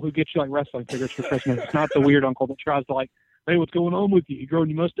fun uncle who gets you like wrestling figures for Christmas. It's not the weird uncle that tries to like, hey, what's going on with you? You growing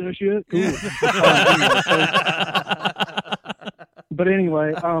your mustache yet? Cool. But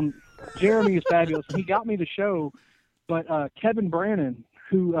anyway, Jeremy is fabulous. He got me the show, but Kevin Brannon,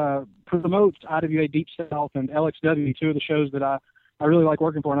 who promotes IWA Deep South and LXW, two of the shows that I really like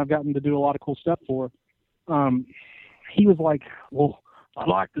working for, and I've gotten to do a lot of cool stuff for, he was like, well, I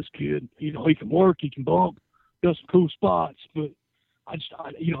like this kid. He can work, he can bump, does some cool spots, but I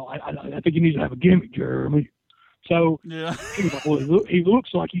think he needs to have a gimmick, Jeremy. So yeah. He was like, well, he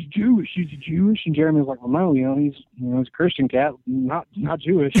looks like he's Jewish. Is he Jewish? And Jeremy was like, well, no, he's a Christian cat, not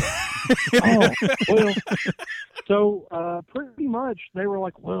Jewish. Oh, well. So pretty much they were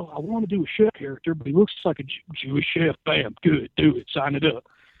like, well, I want to do a chef character, but he looks like a Jewish chef. Bam, good, do it, sign it up.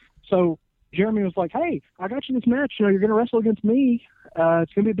 So Jeremy was like, hey, I got you this match. You're going to wrestle against me.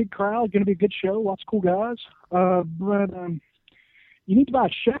 It's going to be a big crowd, going to be a good show, lots of cool guys. But you need to buy a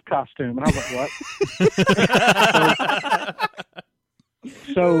chef costume. And I was like, what?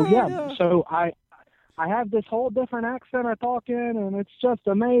 So I have this whole different accent I talk in, and it's just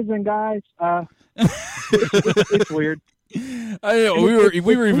amazing, guys. It's weird.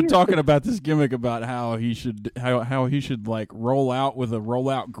 We were even talking about this gimmick about how he should like roll out with a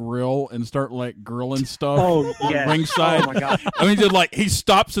rollout grill and start like grilling stuff ringside. Oh my god! I mean, he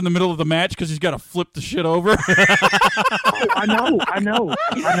stops in the middle of the match because he's got to flip the shit over. I know.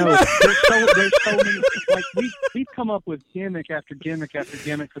 There's so many. Like we've come up with gimmick after gimmick after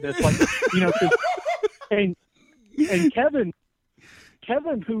gimmick for this. Like and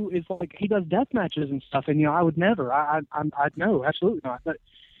Kevin, who is like, he does death matches and stuff, and I would never. I'd no, absolutely not. But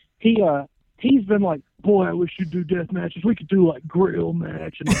he's been like, boy, I wish you'd do death matches. We could do like grill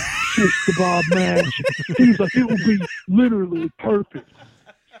match and shish kebab match. He was like, it would be literally perfect.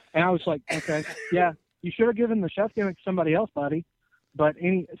 And I was like, okay, yeah, you should have given the chef gimmick to somebody else, buddy. But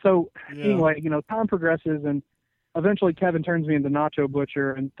anyway, time progresses, and eventually Kevin turns me into Nacho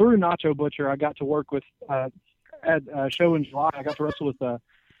Butcher, and through Nacho Butcher, I got to work with. At a show in July, I got to wrestle with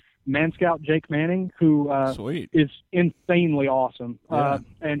Man Scout Jake Manning, who is insanely awesome. Yeah.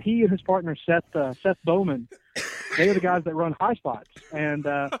 And he and his partner Seth Bowman, they are the guys that run High Spots. And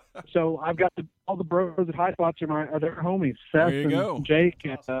so I've got all the bros at High Spots are their homies, Seth and Jake,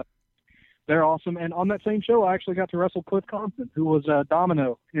 and they're awesome. And on that same show, I actually got to wrestle Cliff Constant, who was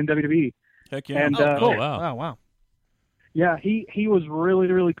Domino in WWE. Heck yeah! And, cool. Wow. Yeah, he was really,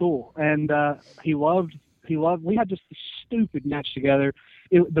 really cool, and we had just a stupid match together.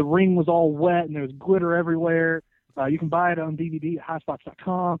 The ring was all wet and there was glitter everywhere. You can buy it on DVD at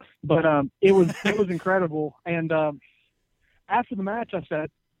highspots.com. But it was incredible. And after the match, I said,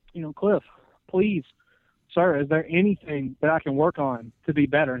 Cliff, please, sir, is there anything that I can work on to be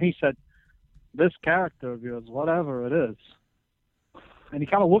better? And he said, this character of yours, whatever it is. And he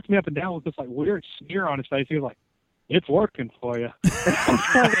kind of looked me up and down with this like weird sneer on his face. He was like, it's working for you.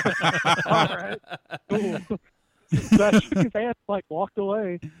 All right. Cool. So I shook his hand, walked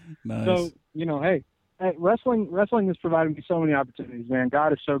away. Nice. So, hey, wrestling has provided me so many opportunities, man.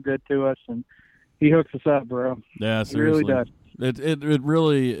 God is so good to us, and he hooks us up, bro. Yeah, seriously. He really does.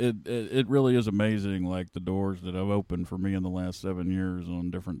 It really is amazing, like the doors that have opened for me in the last 7 years on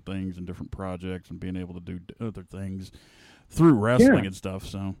different things and different projects, and being able to do other things through wrestling and stuff.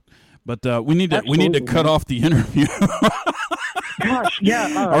 So. But we need to cut off the interview. Gosh,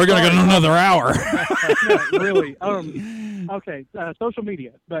 yeah. Are we going to get another hour? No, really. Okay, social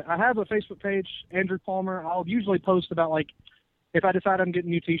media. But I have a Facebook page, Andrew Palmer. I'll usually post about, if I decide I'm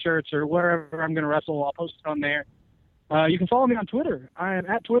getting new T-shirts or wherever I'm going to wrestle, I'll post it on there. You can follow me on Twitter. I am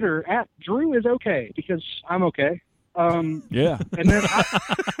at Twitter, at Drew is okay, because I'm okay. Yeah. And then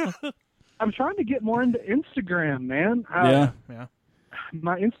I'm trying to get more into Instagram, man. Yeah.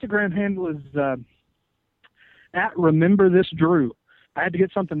 My Instagram handle is at Remember This Drew. I had to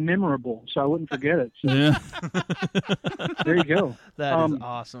get something memorable so I wouldn't forget it. So Yeah. there you go. That is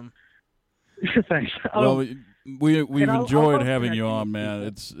awesome. Thanks. Well, we've I enjoyed love having you connecting on, with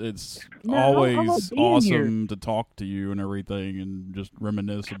man. people. It's Man, I love always being awesome to talk to you and everything, and just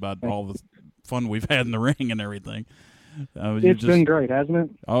reminisce about all the fun we've had in the ring and everything. It's been great, hasn't it?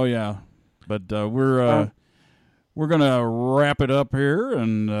 Oh yeah, but we're gonna wrap it up here,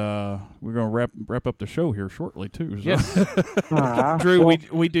 and we're gonna wrap up the show here shortly too. So. Yes. Drew,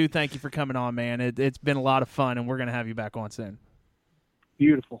 we do thank you for coming on, man. It's been a lot of fun, and we're gonna have you back on soon.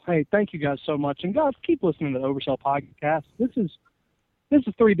 Beautiful. Hey, thank you guys so much, and guys, keep listening to the Oversell podcast. This is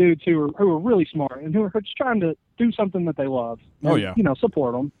three dudes who are really smart and who are just trying to do something that they love. Oh and, yeah,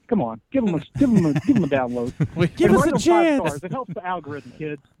 support them. Come on, give them a download. Give us a chance. 5 stars. It helps the algorithm,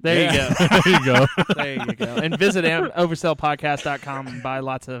 kids. There you go. There you go. There you go. And visit oversellpodcast.com and buy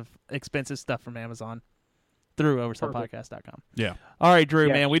lots of expensive stuff from Amazon through oversellpodcast.com. Yeah. All right, Drew,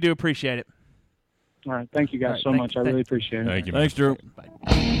 Yeah. man, we do appreciate it. All right, thank you guys so much. I really appreciate it. Thank you. Thanks, Drew. Bye.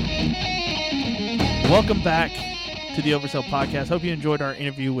 Welcome back to the Oversell Podcast. Hope you enjoyed our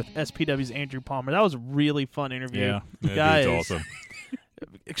interview with SPW's Andrew Palmer. That was a really fun interview. Yeah. The That guy dude's is awesome.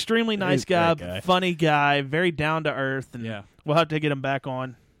 extremely nice He's a guy, great guy. funny guy, very down to earth, and Yeah. we'll have to get him back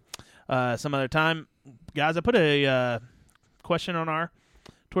on some other time. Guys, I put a question on our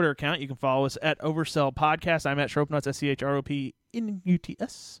Twitter account. You can follow us at Oversell Podcast. I'm at Schropnuts,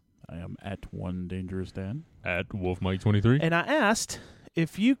 SCHROPNUTS. I am at One Dangerous Dan. At WolfMike23. And I asked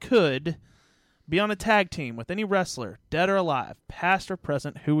if you could be on a tag team with any wrestler, dead or alive, past or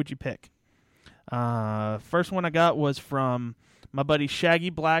present, who would you pick? First one I got was from my buddy Shaggy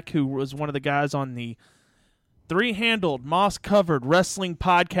Black, who was one of the guys on the three-handled, moss-covered wrestling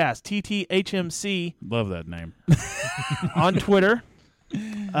podcast, TTHMC. Love that name. On Twitter.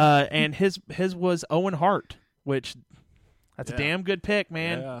 And his was Owen Hart, which that's a damn good pick,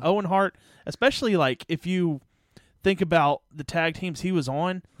 man. Yeah. Owen Hart, especially like if you think about the tag teams he was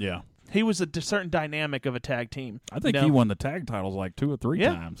on. Yeah. He was a certain dynamic of a tag team. I think he won the tag titles like 2 or 3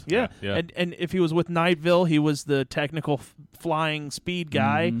 times. Yeah. Yeah. And if he was with Nightville, he was the technical flying speed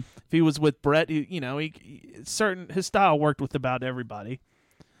guy. Mhm. If he was with Brett, his style worked with about everybody.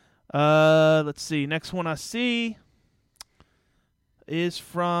 Let's see. Next one I see is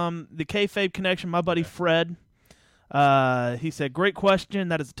from the Kayfabe Connection, my buddy Fred. He said, "Great question.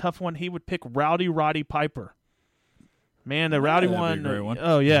 That is a tough one." He would pick Rowdy Roddy Piper. Man, the Rowdy that'd be one. a great one.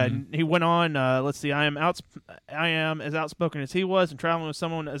 Oh yeah, and he went on. Let's see. I am as outspoken as he was, and traveling with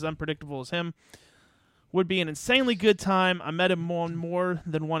someone as unpredictable as him would be an insanely good time. I met him on more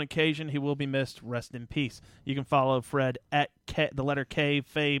than one occasion. He will be missed. Rest in peace. You can follow Fred at the letter K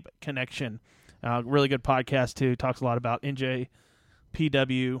Fabe Connection. Really good podcast too. Talks a lot about NJ,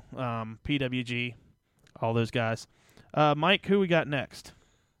 PW, PWG, all those guys. Mike, who we got next?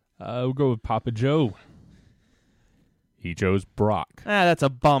 We'll go with Papa Joe. He chose Brock. That's a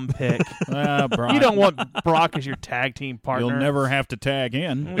bum pick. Brock. You don't want Brock as your tag team partner. You'll never have to tag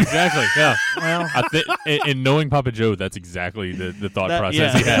in. Exactly. Yeah. Well, I think in knowing Papa Joe, that's exactly the thought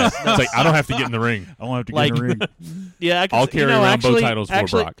process yeah. he has. It's like, I don't have to get in the ring. I won't have to get in the ring. yeah, I'll carry around both titles for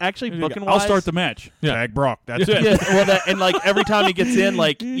Brock. Actually, booking I'll wise, start the match. Yeah. Tag Brock. That's it. Yeah, well, and like every time he gets in,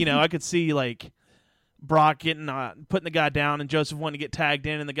 like I could see like Brock getting putting the guy down, and Joseph wanting to get tagged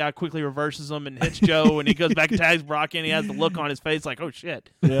in, and the guy quickly reverses him and hits Joe, and he goes back and tags Brock in. He has the look on his face like, "Oh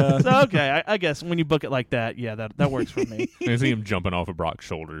shit!" Yeah. So okay, I guess when you book it like that, yeah, that works for me. I see him jumping off of Brock's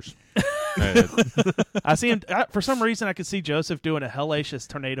shoulders. I see him for some reason. I could see Joseph doing a hellacious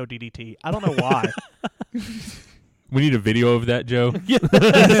tornado DDT. I don't know why. We need a video of that, Joe. Who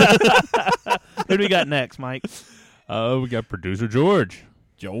do we got next, Mike? We got producer George,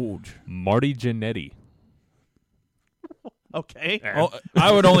 Marty Jannetty. Okay. Oh,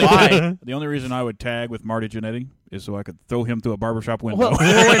 I would only Why? the only reason I would tag with Marty Jannetty is so I could throw him through a barbershop window. Well,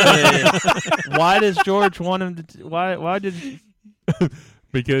 wait a minute. Why does George want him to? Why did?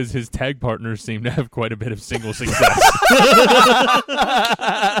 Because his tag partners seem to have quite a bit of single success.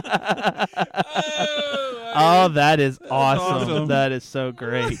 Oh, that is awesome. That is so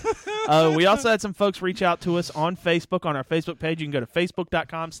great. We also had some folks reach out to us on Facebook, on our Facebook page. You can go to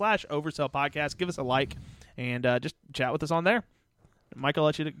facebook.com/oversellpodcast. Give us a like and just chat with us on there. Mike, I'll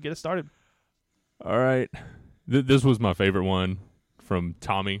let you get us started. All right. This was my favorite one from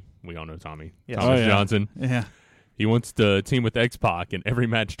Tommy. We all know Tommy. Yes. Thomas Johnson. Yeah. He wants to team with X-Pac and every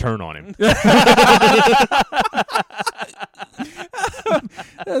match turn on him.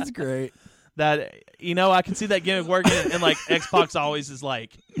 That's great. That I can see that gimmick working, and like X-Pac's always is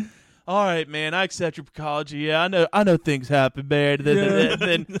like, all right, man, I accept your apology. Yeah, I know things happen, man.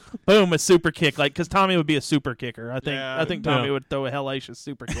 Then boom, a super kick. Like, because Tommy would be a super kicker. I think Tommy would throw a hellacious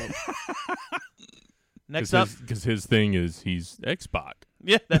super kick. Next up, because his thing is he's X-Pac.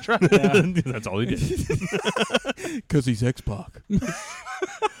 Yeah, that's right. Yeah. That's all he did. Because he's X-Pac.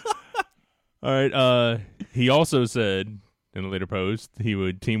 All right. He also said in a later post he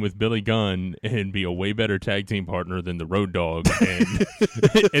would team with Billy Gunn and be a way better tag team partner than the Road Dogg. And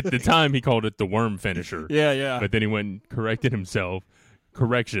at the time, he called it the Worm Finisher. Yeah. But then he went and corrected himself.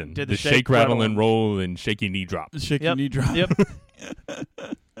 Correction. Did the shake, rattle, and roll, and shaky knee drop. Shaky knee drop. Yep.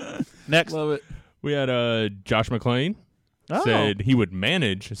 Next. Love it. We had Josh McClain. Oh. Said he would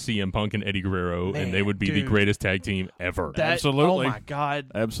manage CM Punk and Eddie Guerrero, and they would be the greatest tag team ever. Absolutely. Oh, my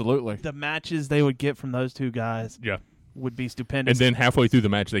God. Absolutely. The matches they would get from those two guys would be stupendous. And then halfway through the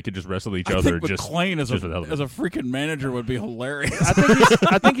match, they could just wrestle each other. I think McClain as a freaking manager would be hilarious.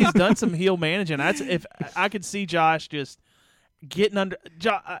 I think he's done some heel managing. If I could see Josh just getting under,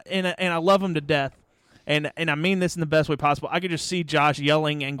 and I love him to death. And I mean this in the best way possible. I could just see Josh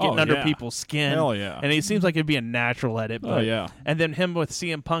yelling and getting under people's skin. Hell yeah. And he seems like he'd be a natural at it. But, oh, yeah. And then him with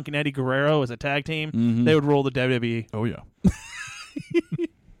CM Punk and Eddie Guerrero as a tag team, they would rule the WWE. Oh, yeah.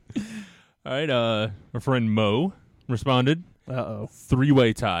 All right. Our friend Mo responded. Uh-oh.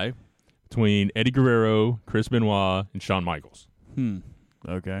 3-way tie between Eddie Guerrero, Chris Benoit, and Shawn Michaels.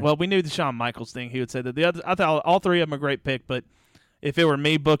 Okay. Well, we knew the Shawn Michaels thing. He would say that the other. I thought all three of them are a great pick, but if it were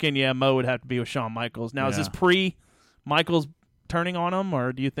me booking, Mo would have to be with Shawn Michaels. Now, is this pre-Michaels turning on him,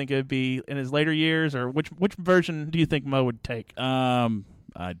 or do you think it would be in his later years, or which version do you think Mo would take? I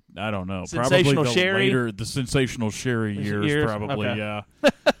don't know. Sensational probably Sherry? the Sensational Sherry years, probably, okay. yeah.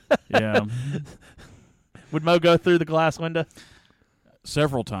 Yeah. Would Mo go through the glass window?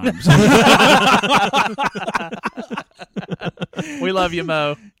 Several times. We love you,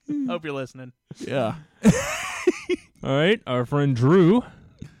 Mo. Hope you're listening. Yeah. All right, our friend Drew,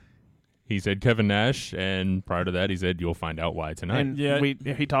 he said Kevin Nash, and prior to that, he said you'll find out why tonight. And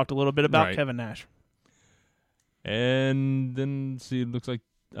he talked a little bit about Kevin Nash. And then, it looks like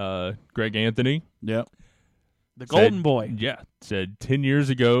Greg Anthony. Yep. The Golden Boy. Yeah, said 10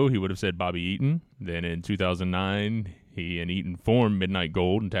 years ago he would have said Bobby Eaton. Then in 2009, he and Eaton formed Midnight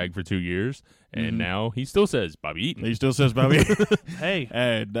Gold and tagged for 2 years. And now he still says Bobby Eaton. He still says Bobby Eaton. Hey,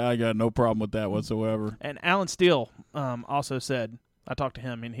 I got no problem with that whatsoever. And Alan Steele also said, I talked to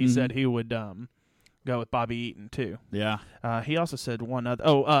him, and he said he would go with Bobby Eaton, too. Yeah. He also said one other.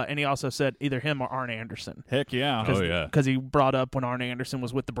 And he also said either him or Arn Anderson. Heck yeah. Oh, yeah. Because he brought up when Arn Anderson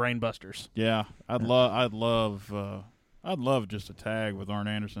was with the Brainbusters. Yeah. I'd love just a tag with Arn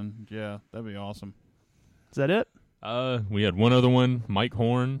Anderson. Yeah, that'd be awesome. Is that it? We had one other one, Mike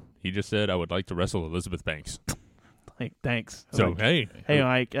Horn. He just said, I would like to wrestle Elizabeth Banks. Hey, thanks. So, hey,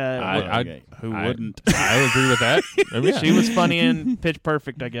 Mike. Who wouldn't? I agree with that. She was funny in Pitch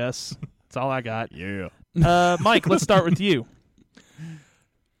Perfect, I guess. That's all I got. Yeah. Mike, let's start with you.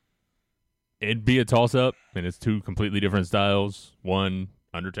 It'd be a toss-up, and it's two completely different styles. One,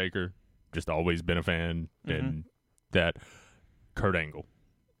 Undertaker, just always been a fan, and that Kurt Angle.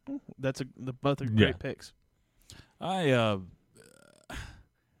 Both are great picks.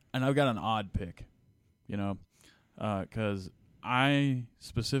 And I've got an odd pick, because I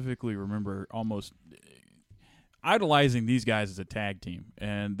specifically remember almost idolizing these guys as a tag team,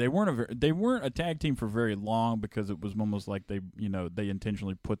 and they weren't a tag team for very long because it was almost like they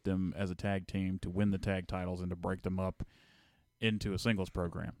intentionally put them as a tag team to win the tag titles and to break them up into a singles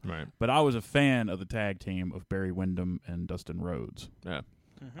program. Right. But I was a fan of the tag team of Barry Windham and Dustin Rhodes. Yeah.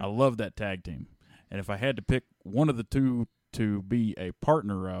 I love that tag team, and if I had to pick one of the two to be a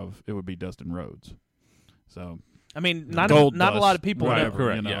partner of, it would be Dustin Rhodes. So, I mean, not a lot of people right, know.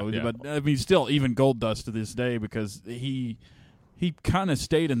 Correct. But I mean, still, even Gold Dust to this day, because he kind of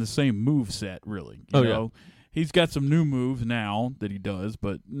stayed in the same move set, really. You know? He's got some new moves now that he does,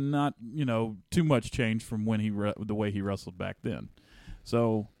 but not too much change from when the way he wrestled back then.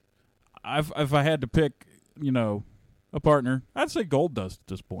 So, if I had to pick a partner, I'd say Gold Dust at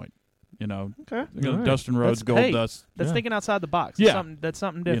this point. Okay. Dustin Rhodes, Gold Dust. That's thinking outside the box. That's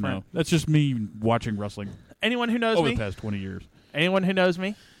something different. That's just me watching wrestling. Anyone who knows over me the past 20 years. Anyone who knows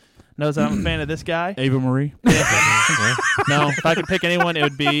me knows that I'm a fan of this guy. Ava Marie. No, if I could pick anyone, it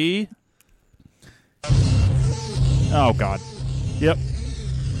would be. Oh God. Yep.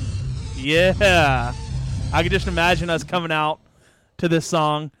 Yeah. I could just imagine us coming out to this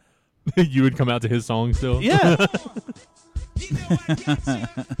song. You would come out to his song still? Yeah.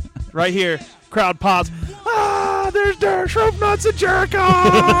 Right here, crowd pops. There's Derek Shrope Nuts and Jericho.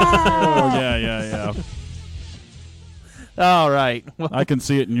 Oh yeah. All right. Well, I can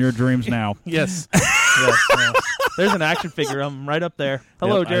see it in your dreams now. Yes. Yes. There's an action figure of him right up there.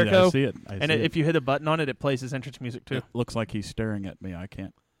 Hello, yep, Jericho. I see it. If you hit a button on it, it plays his entrance music too. It looks like he's staring at me. I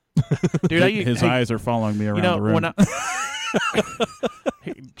can't. Dude, his eyes are following me around the room.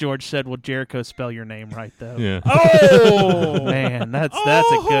 George said, "Will Jericho spell your name right though?" Yeah. Oh man, that's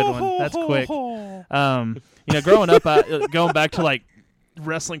a good one. That's quick. Growing up, going back to like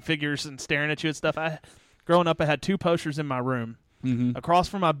wrestling figures and staring at you and stuff. Growing up, I had 2 posters in my room. Mm-hmm. Across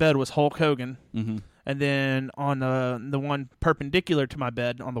from my bed was Hulk Hogan, mm-hmm. and then on the one perpendicular to my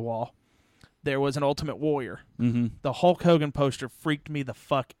bed on the wall, there was an Ultimate Warrior. Mm-hmm. The Hulk Hogan poster freaked me the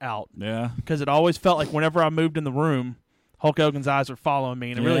fuck out. Yeah, because it always felt like whenever I moved in the room, Hulk Hogan's eyes were following me,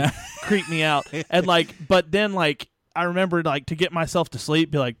 and it really creeped me out. And but then I remembered to get myself to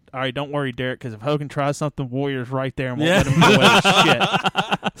sleep, be like, all right, don't worry, Derek, because if Hogan tries something, Warrior's right there and won't let him get away with shit.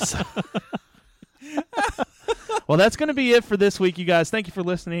 So, well, that's going to be it for this week, you guys. Thank you for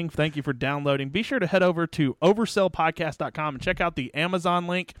listening. Thank you for downloading. Be sure to head over to oversellpodcast.com and check out the Amazon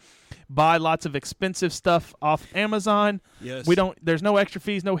link. Buy lots of expensive stuff off Amazon. Yes. There's no extra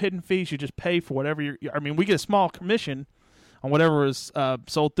fees, no hidden fees. You just pay for whatever we get a small commission on whatever is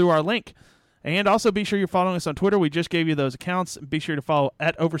sold through our link. And also be sure you're following us on Twitter. We just gave you those accounts. Be sure to follow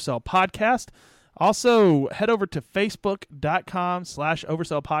at Oversell Podcast. Also, head over to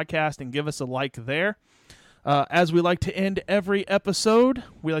facebook.com/oversellpodcast and give us a like there. As we like to end every episode,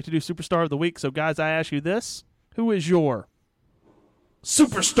 we like to do Superstar of the Week. So, guys, I ask you this. Who is your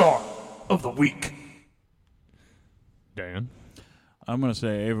Superstar of the Week? Dan? I'm going to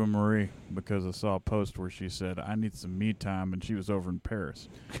say Ava Marie because I saw a post where she said, I need some me time, and she was over in Paris.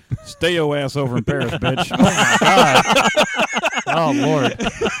 Stay your ass over in Paris, bitch. Oh, my God. Oh,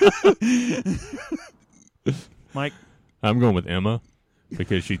 Lord. Mike? I'm going with Emma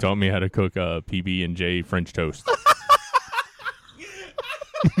because she taught me how to cook PB&J French toast.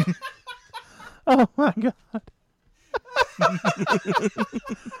 Oh, my God.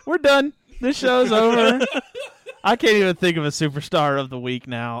 We're done. This show's over. I can't even think of a Superstar of the Week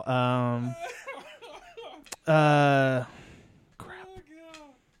now. Crap.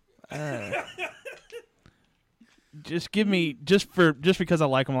 Just give me just because I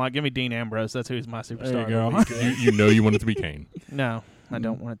like him a lot. Give me Dean Ambrose. That's who's my Superstar. There you of the go. Week. You know you want it to be Kane. No, I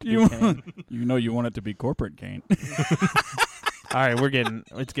don't want it to be Kane. You know you want it to be corporate Kane. All right,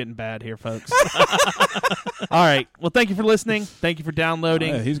 it's getting bad here, folks. All right. Well, thank you for listening. Thank you for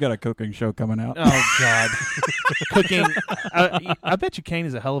downloading. He's got a cooking show coming out. Oh, God. Cooking. I bet you Kane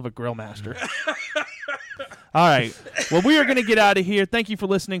is a hell of a grill master. All right. Well, we are going to get out of here. Thank you for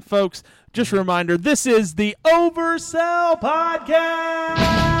listening, folks. Just a reminder, this is the Oversell Podcast.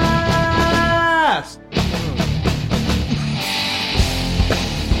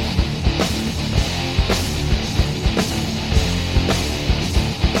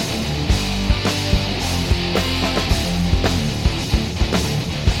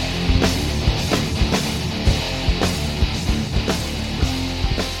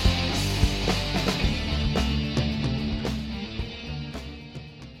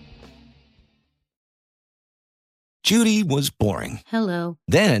 Judy was boring. Hello.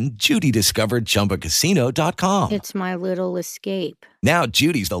 Then Judy discovered ChumbaCasino.com. It's my little escape. Now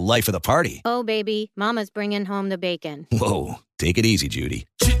Judy's the life of the party. Oh, baby, mama's bringing home the bacon. Whoa, take it easy, Judy.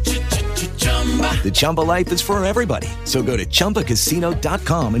 The Chumba life is for everybody. So go to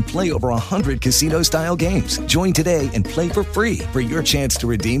ChumbaCasino.com and play over 100 casino-style games. Join today and play for free for your chance to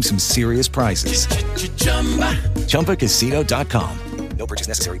redeem some serious prizes. ChumbaCasino.com. No purchase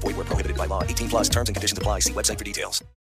necessary. Void where prohibited by law. 18+ terms and conditions apply. See website for details.